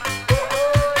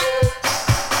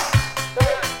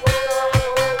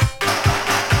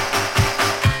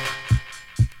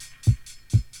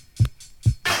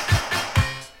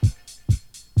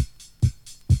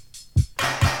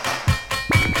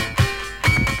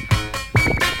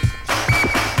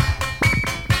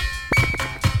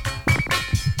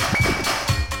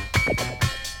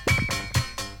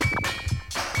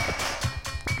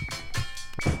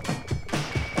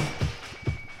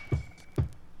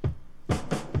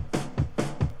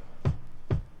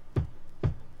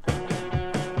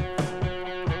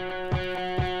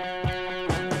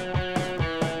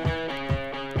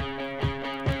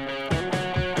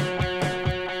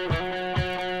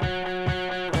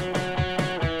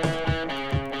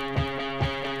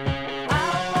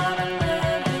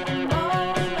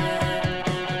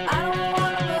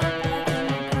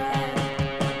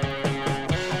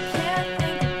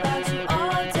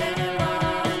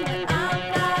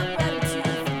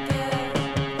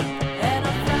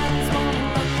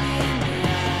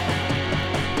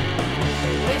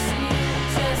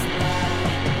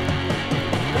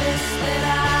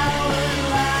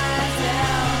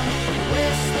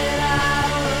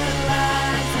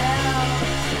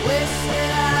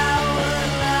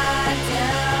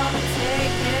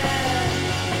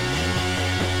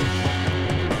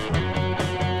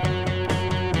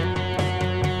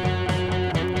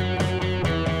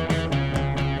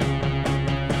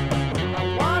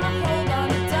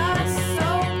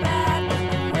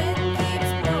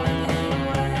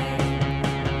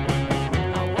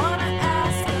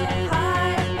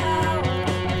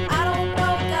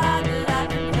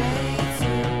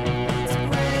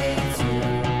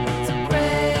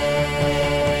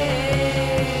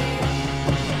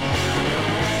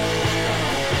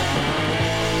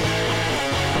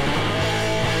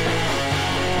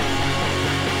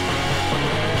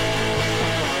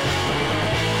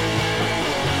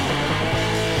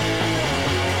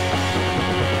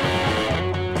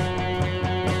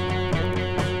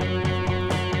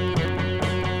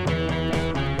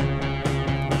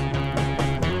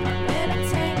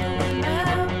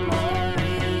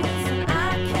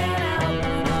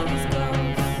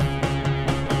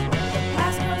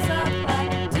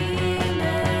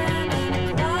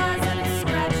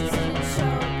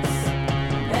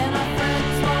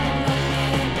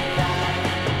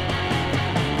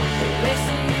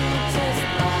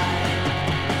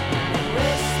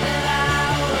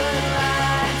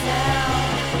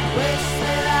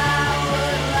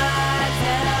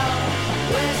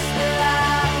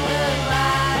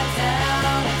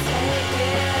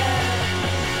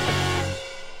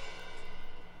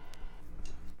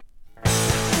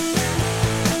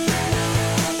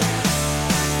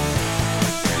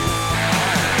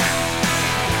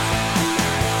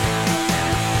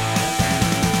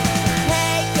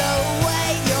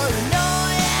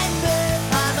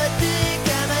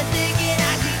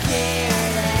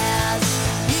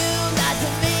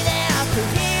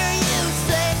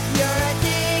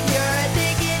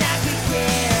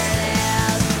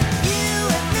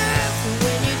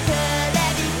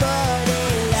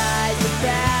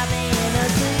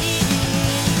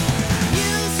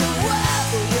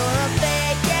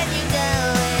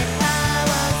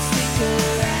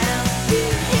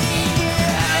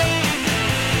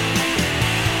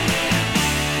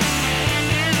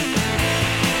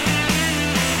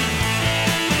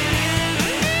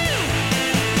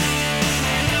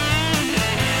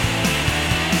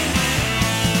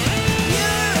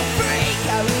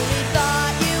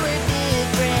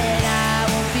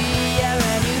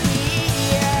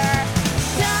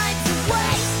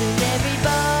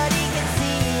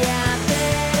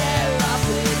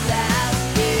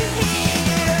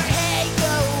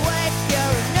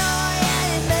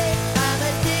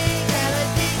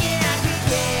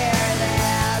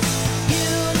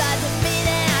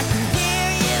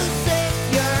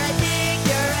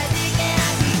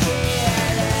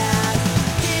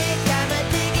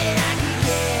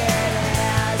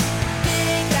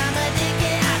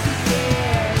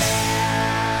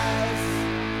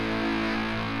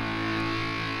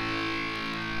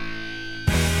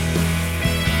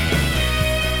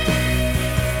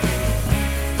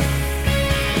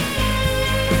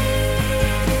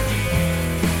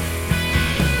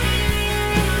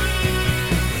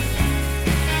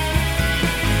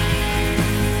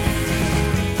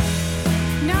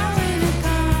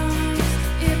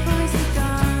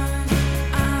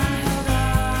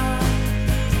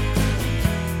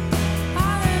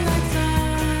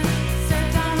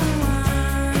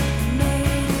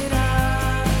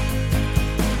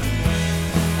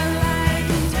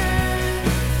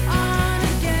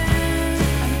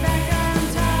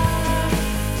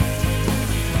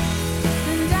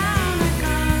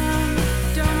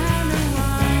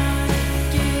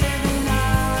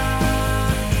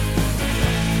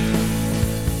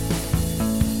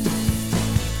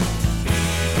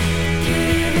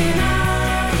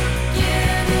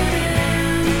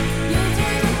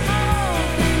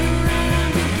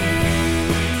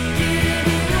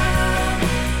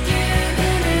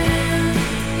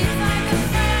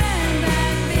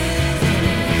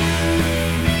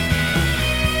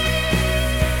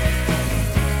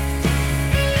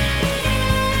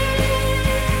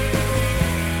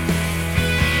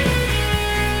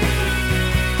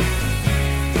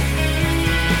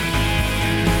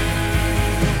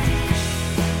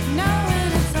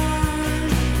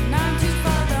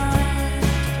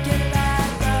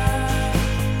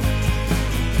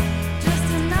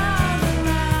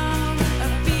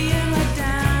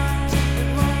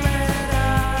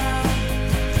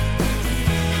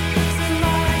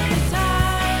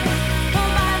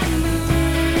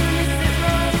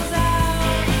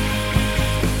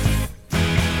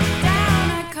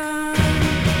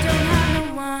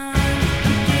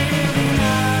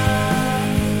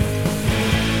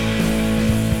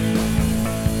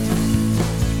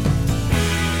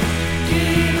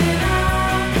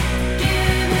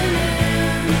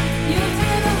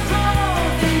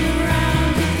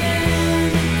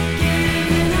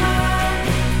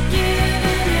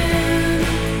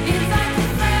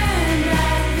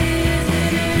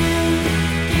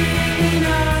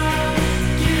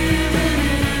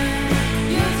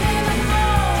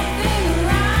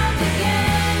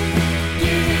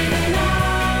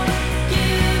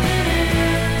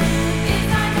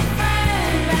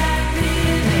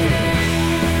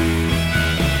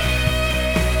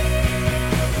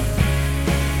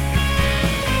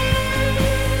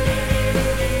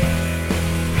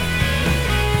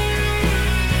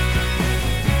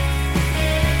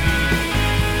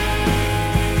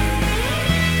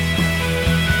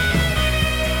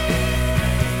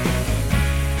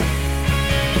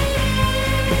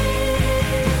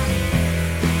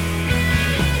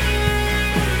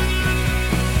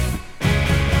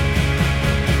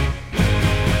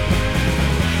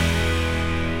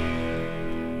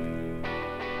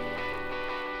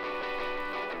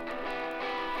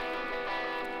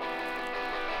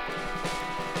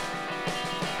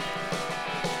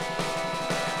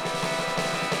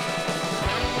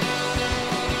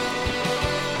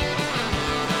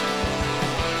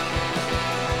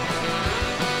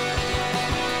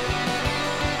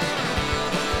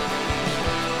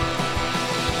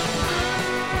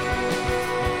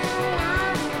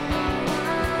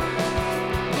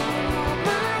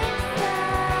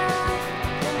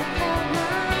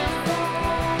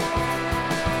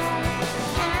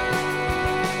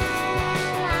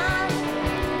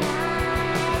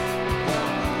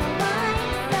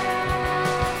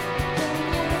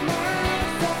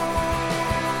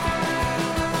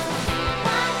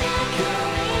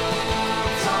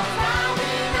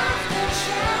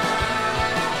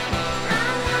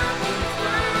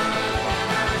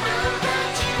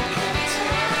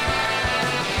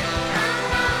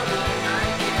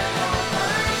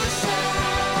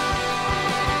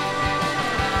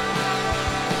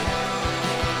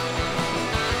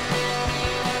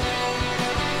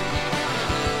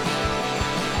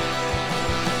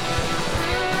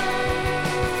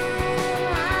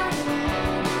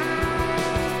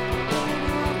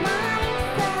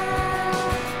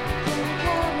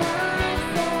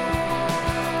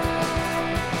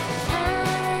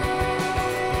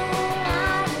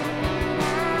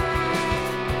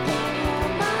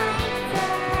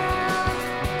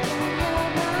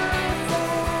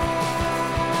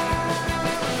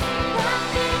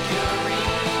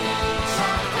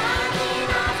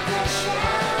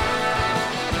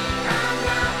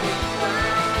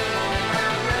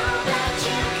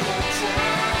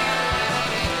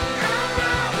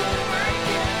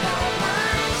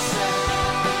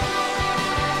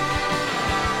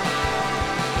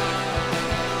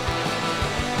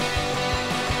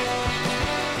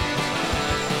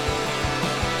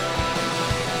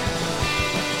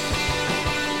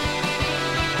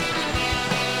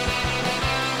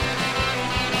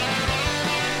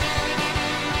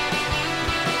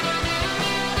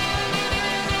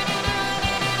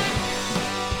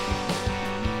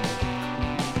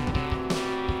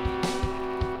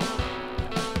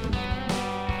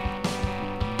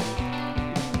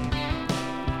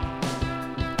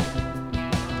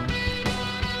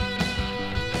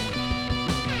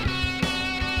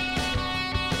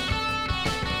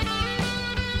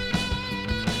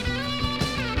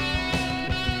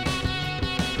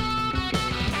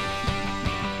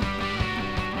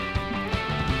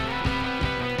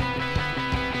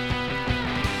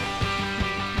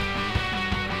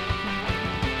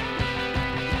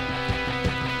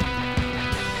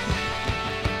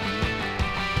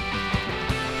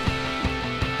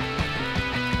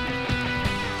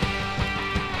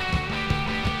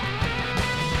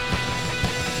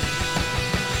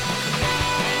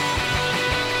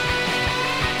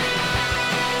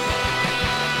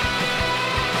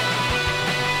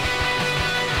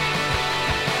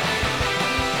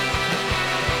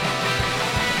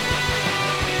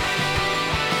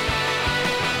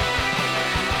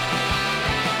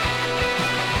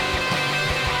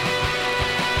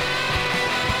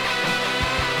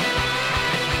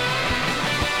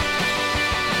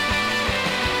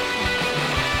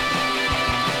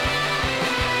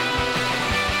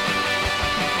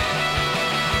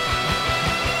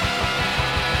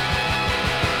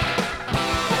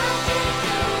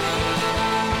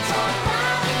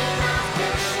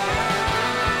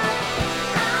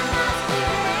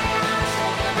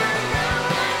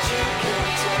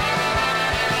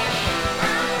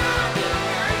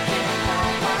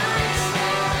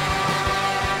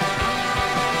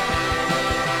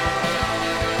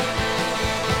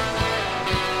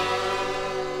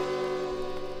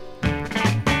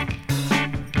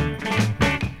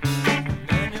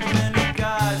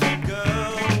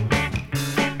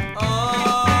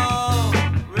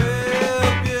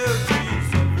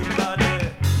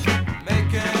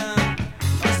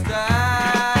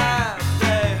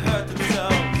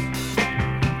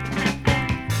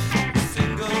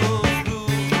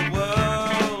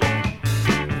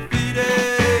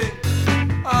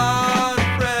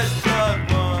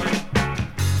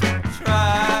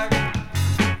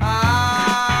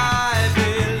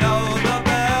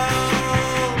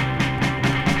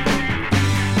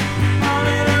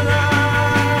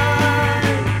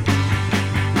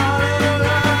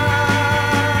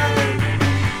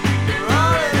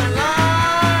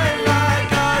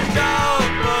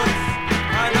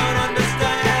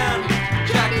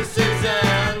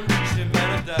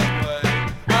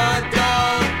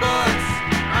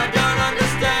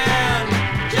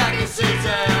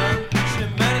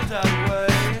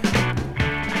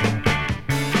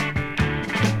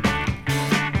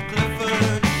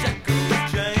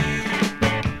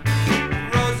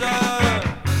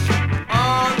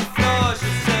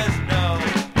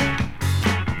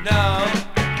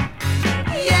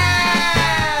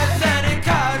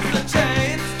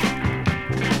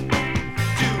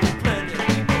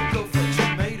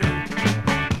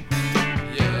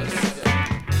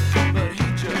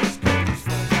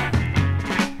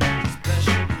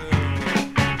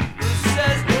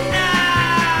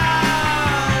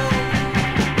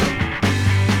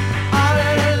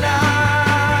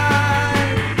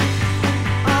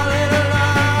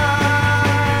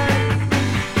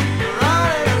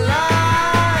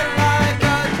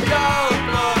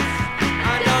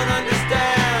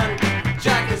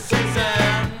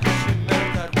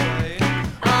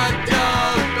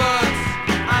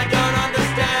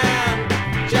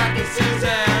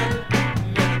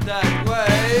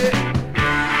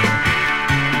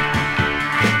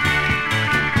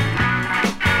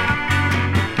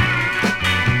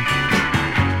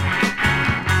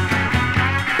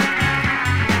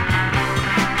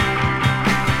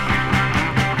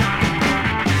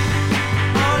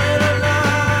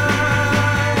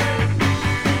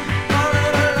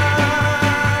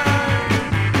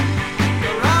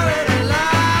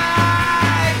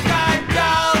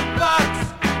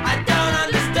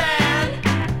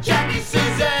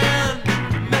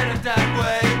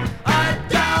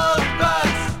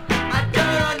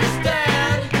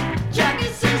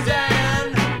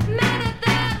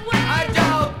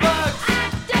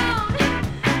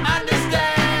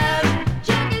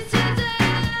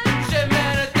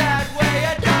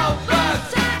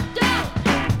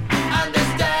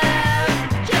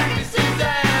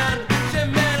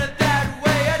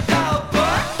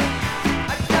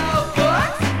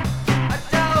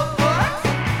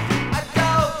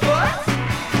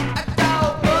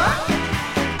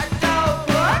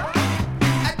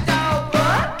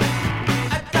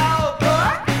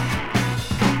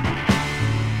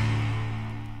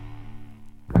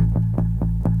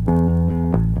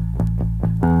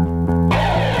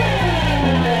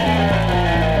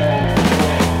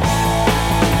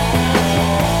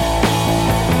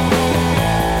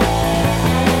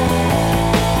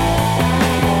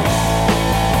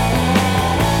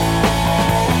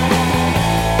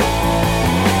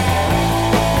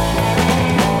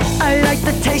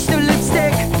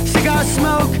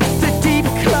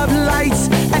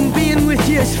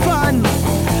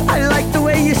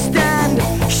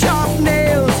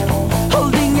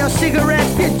 cigarette,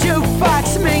 you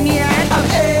jukebox maniac. I'm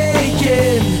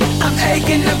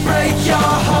aching to break your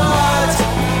heart.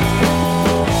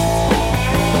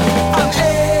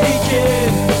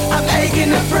 I'm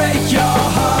aching to break your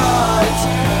heart.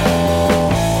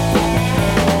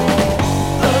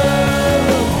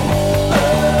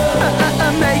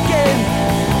 I'm aching.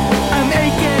 I'm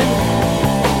aching.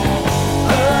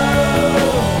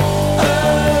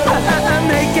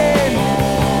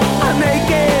 I'm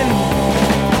aching.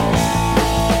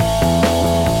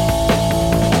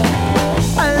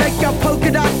 I like your polka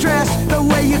dot dress, the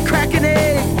way you crack an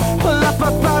egg. Pull up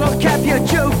a bottle cap, you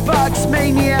jukebox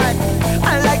maniac.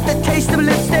 I like the taste of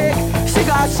lipstick,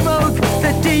 cigar smoke,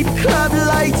 the deep club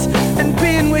lights, and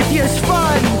being with you's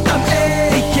fun. I'm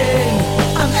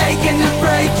aching to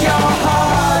break your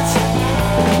heart.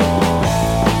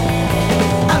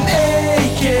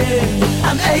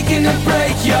 I'm aching to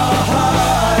break your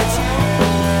heart.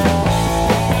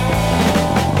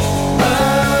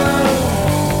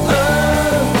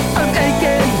 I'm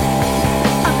aching.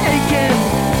 I'm aching.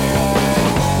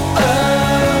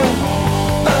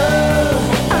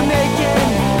 I'm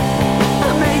aching.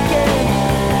 I'm aching.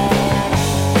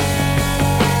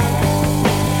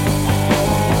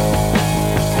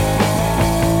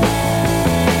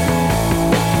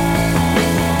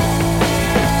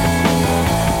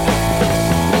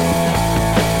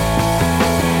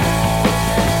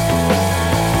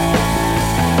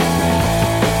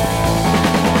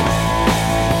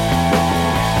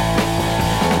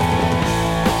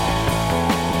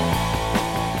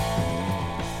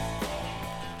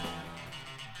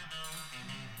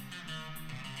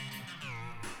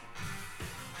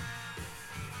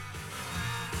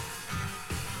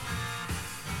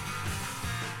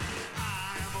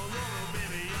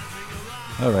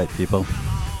 All right, people.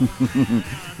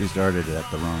 We started at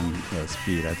the wrong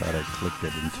speed. I thought I clicked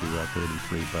it into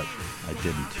 33, but I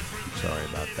didn't. I'm sorry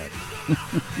about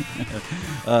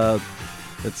that.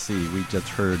 Let's see. We just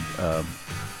heard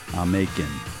I'm Aching.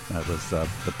 That was the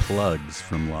Plugs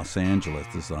from Los Angeles.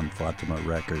 This is on Fatima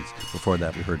Records. Before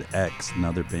that, we heard X,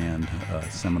 another band,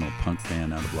 seminal punk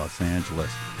band out of Los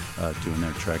Angeles, doing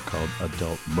their track called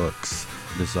Adult Books.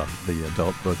 This is off the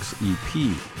Adult Books EP.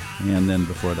 And then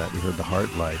before that, we heard the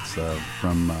Heartlights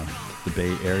from the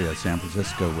Bay Area, San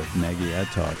Francisco, with Maggie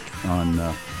Attock on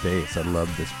bass. I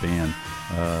love this band.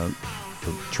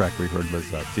 The track we heard was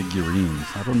Figurines.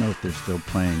 I don't know if they're still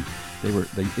playing.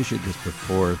 They issued this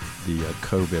before the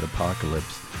COVID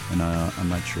apocalypse, and I'm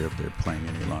not sure if they're playing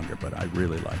any longer, but I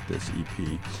really like this EP.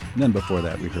 And then before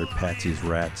that, we heard Patsy's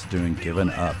Rats doing Given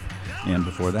Up. And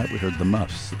before that, we heard The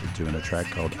Muffs doing a track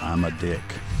called I'm a Dick.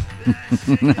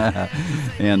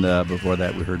 And before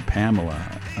that, we heard Pamela,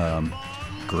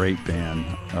 great band.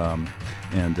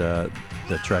 And the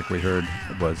track we heard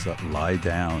was Lie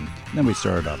Down. And then we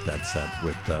started off that set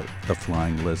with the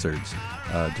Flying Lizards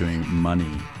doing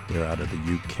Money. They're out of the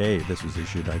UK. This was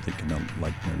issued, I think, in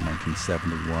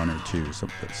 1971 or 2,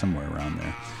 somewhere around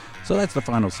there. So that's the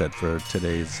final set for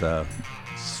today's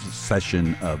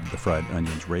session of the Fried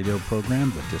Onions radio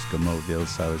program. The Disco Mobile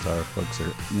Salazar folks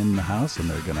are in the house, and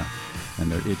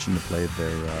they're itching to play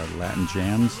their Latin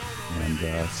jams.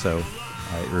 And so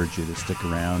I urge you to stick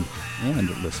around and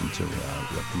listen to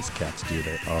what these cats do.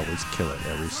 They always kill it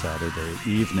every Saturday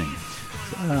evening.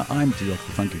 I'm DX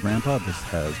the Funky Grandpa. This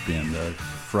has been the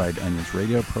Fried Onions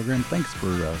radio program. Thanks for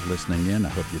listening in. I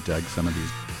hope you dug some of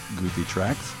these goofy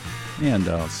tracks. And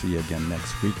I'll see you again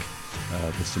next week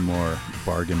with some more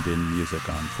bargain bin music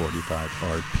on 45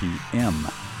 RPM.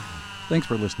 Thanks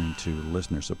for listening to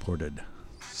listener-supported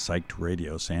Psyched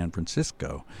Radio San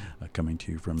Francisco, coming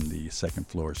to you from the second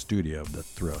floor studio of the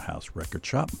Thrill House Record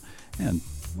Shop. And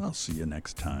I'll see you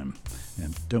next time.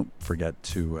 And don't forget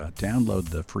to download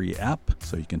the free app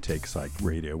so you can take Psyched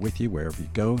Radio with you wherever you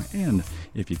go. And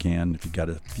if you got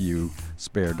a few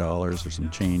spare dollars or some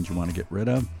change you want to get rid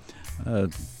of,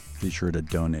 be sure to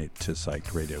donate to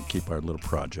Psyched Radio. Keep our little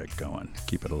project going.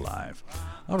 Keep it alive.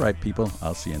 All right, people.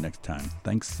 I'll see you next time.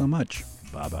 Thanks so much.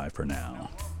 Bye-bye for now.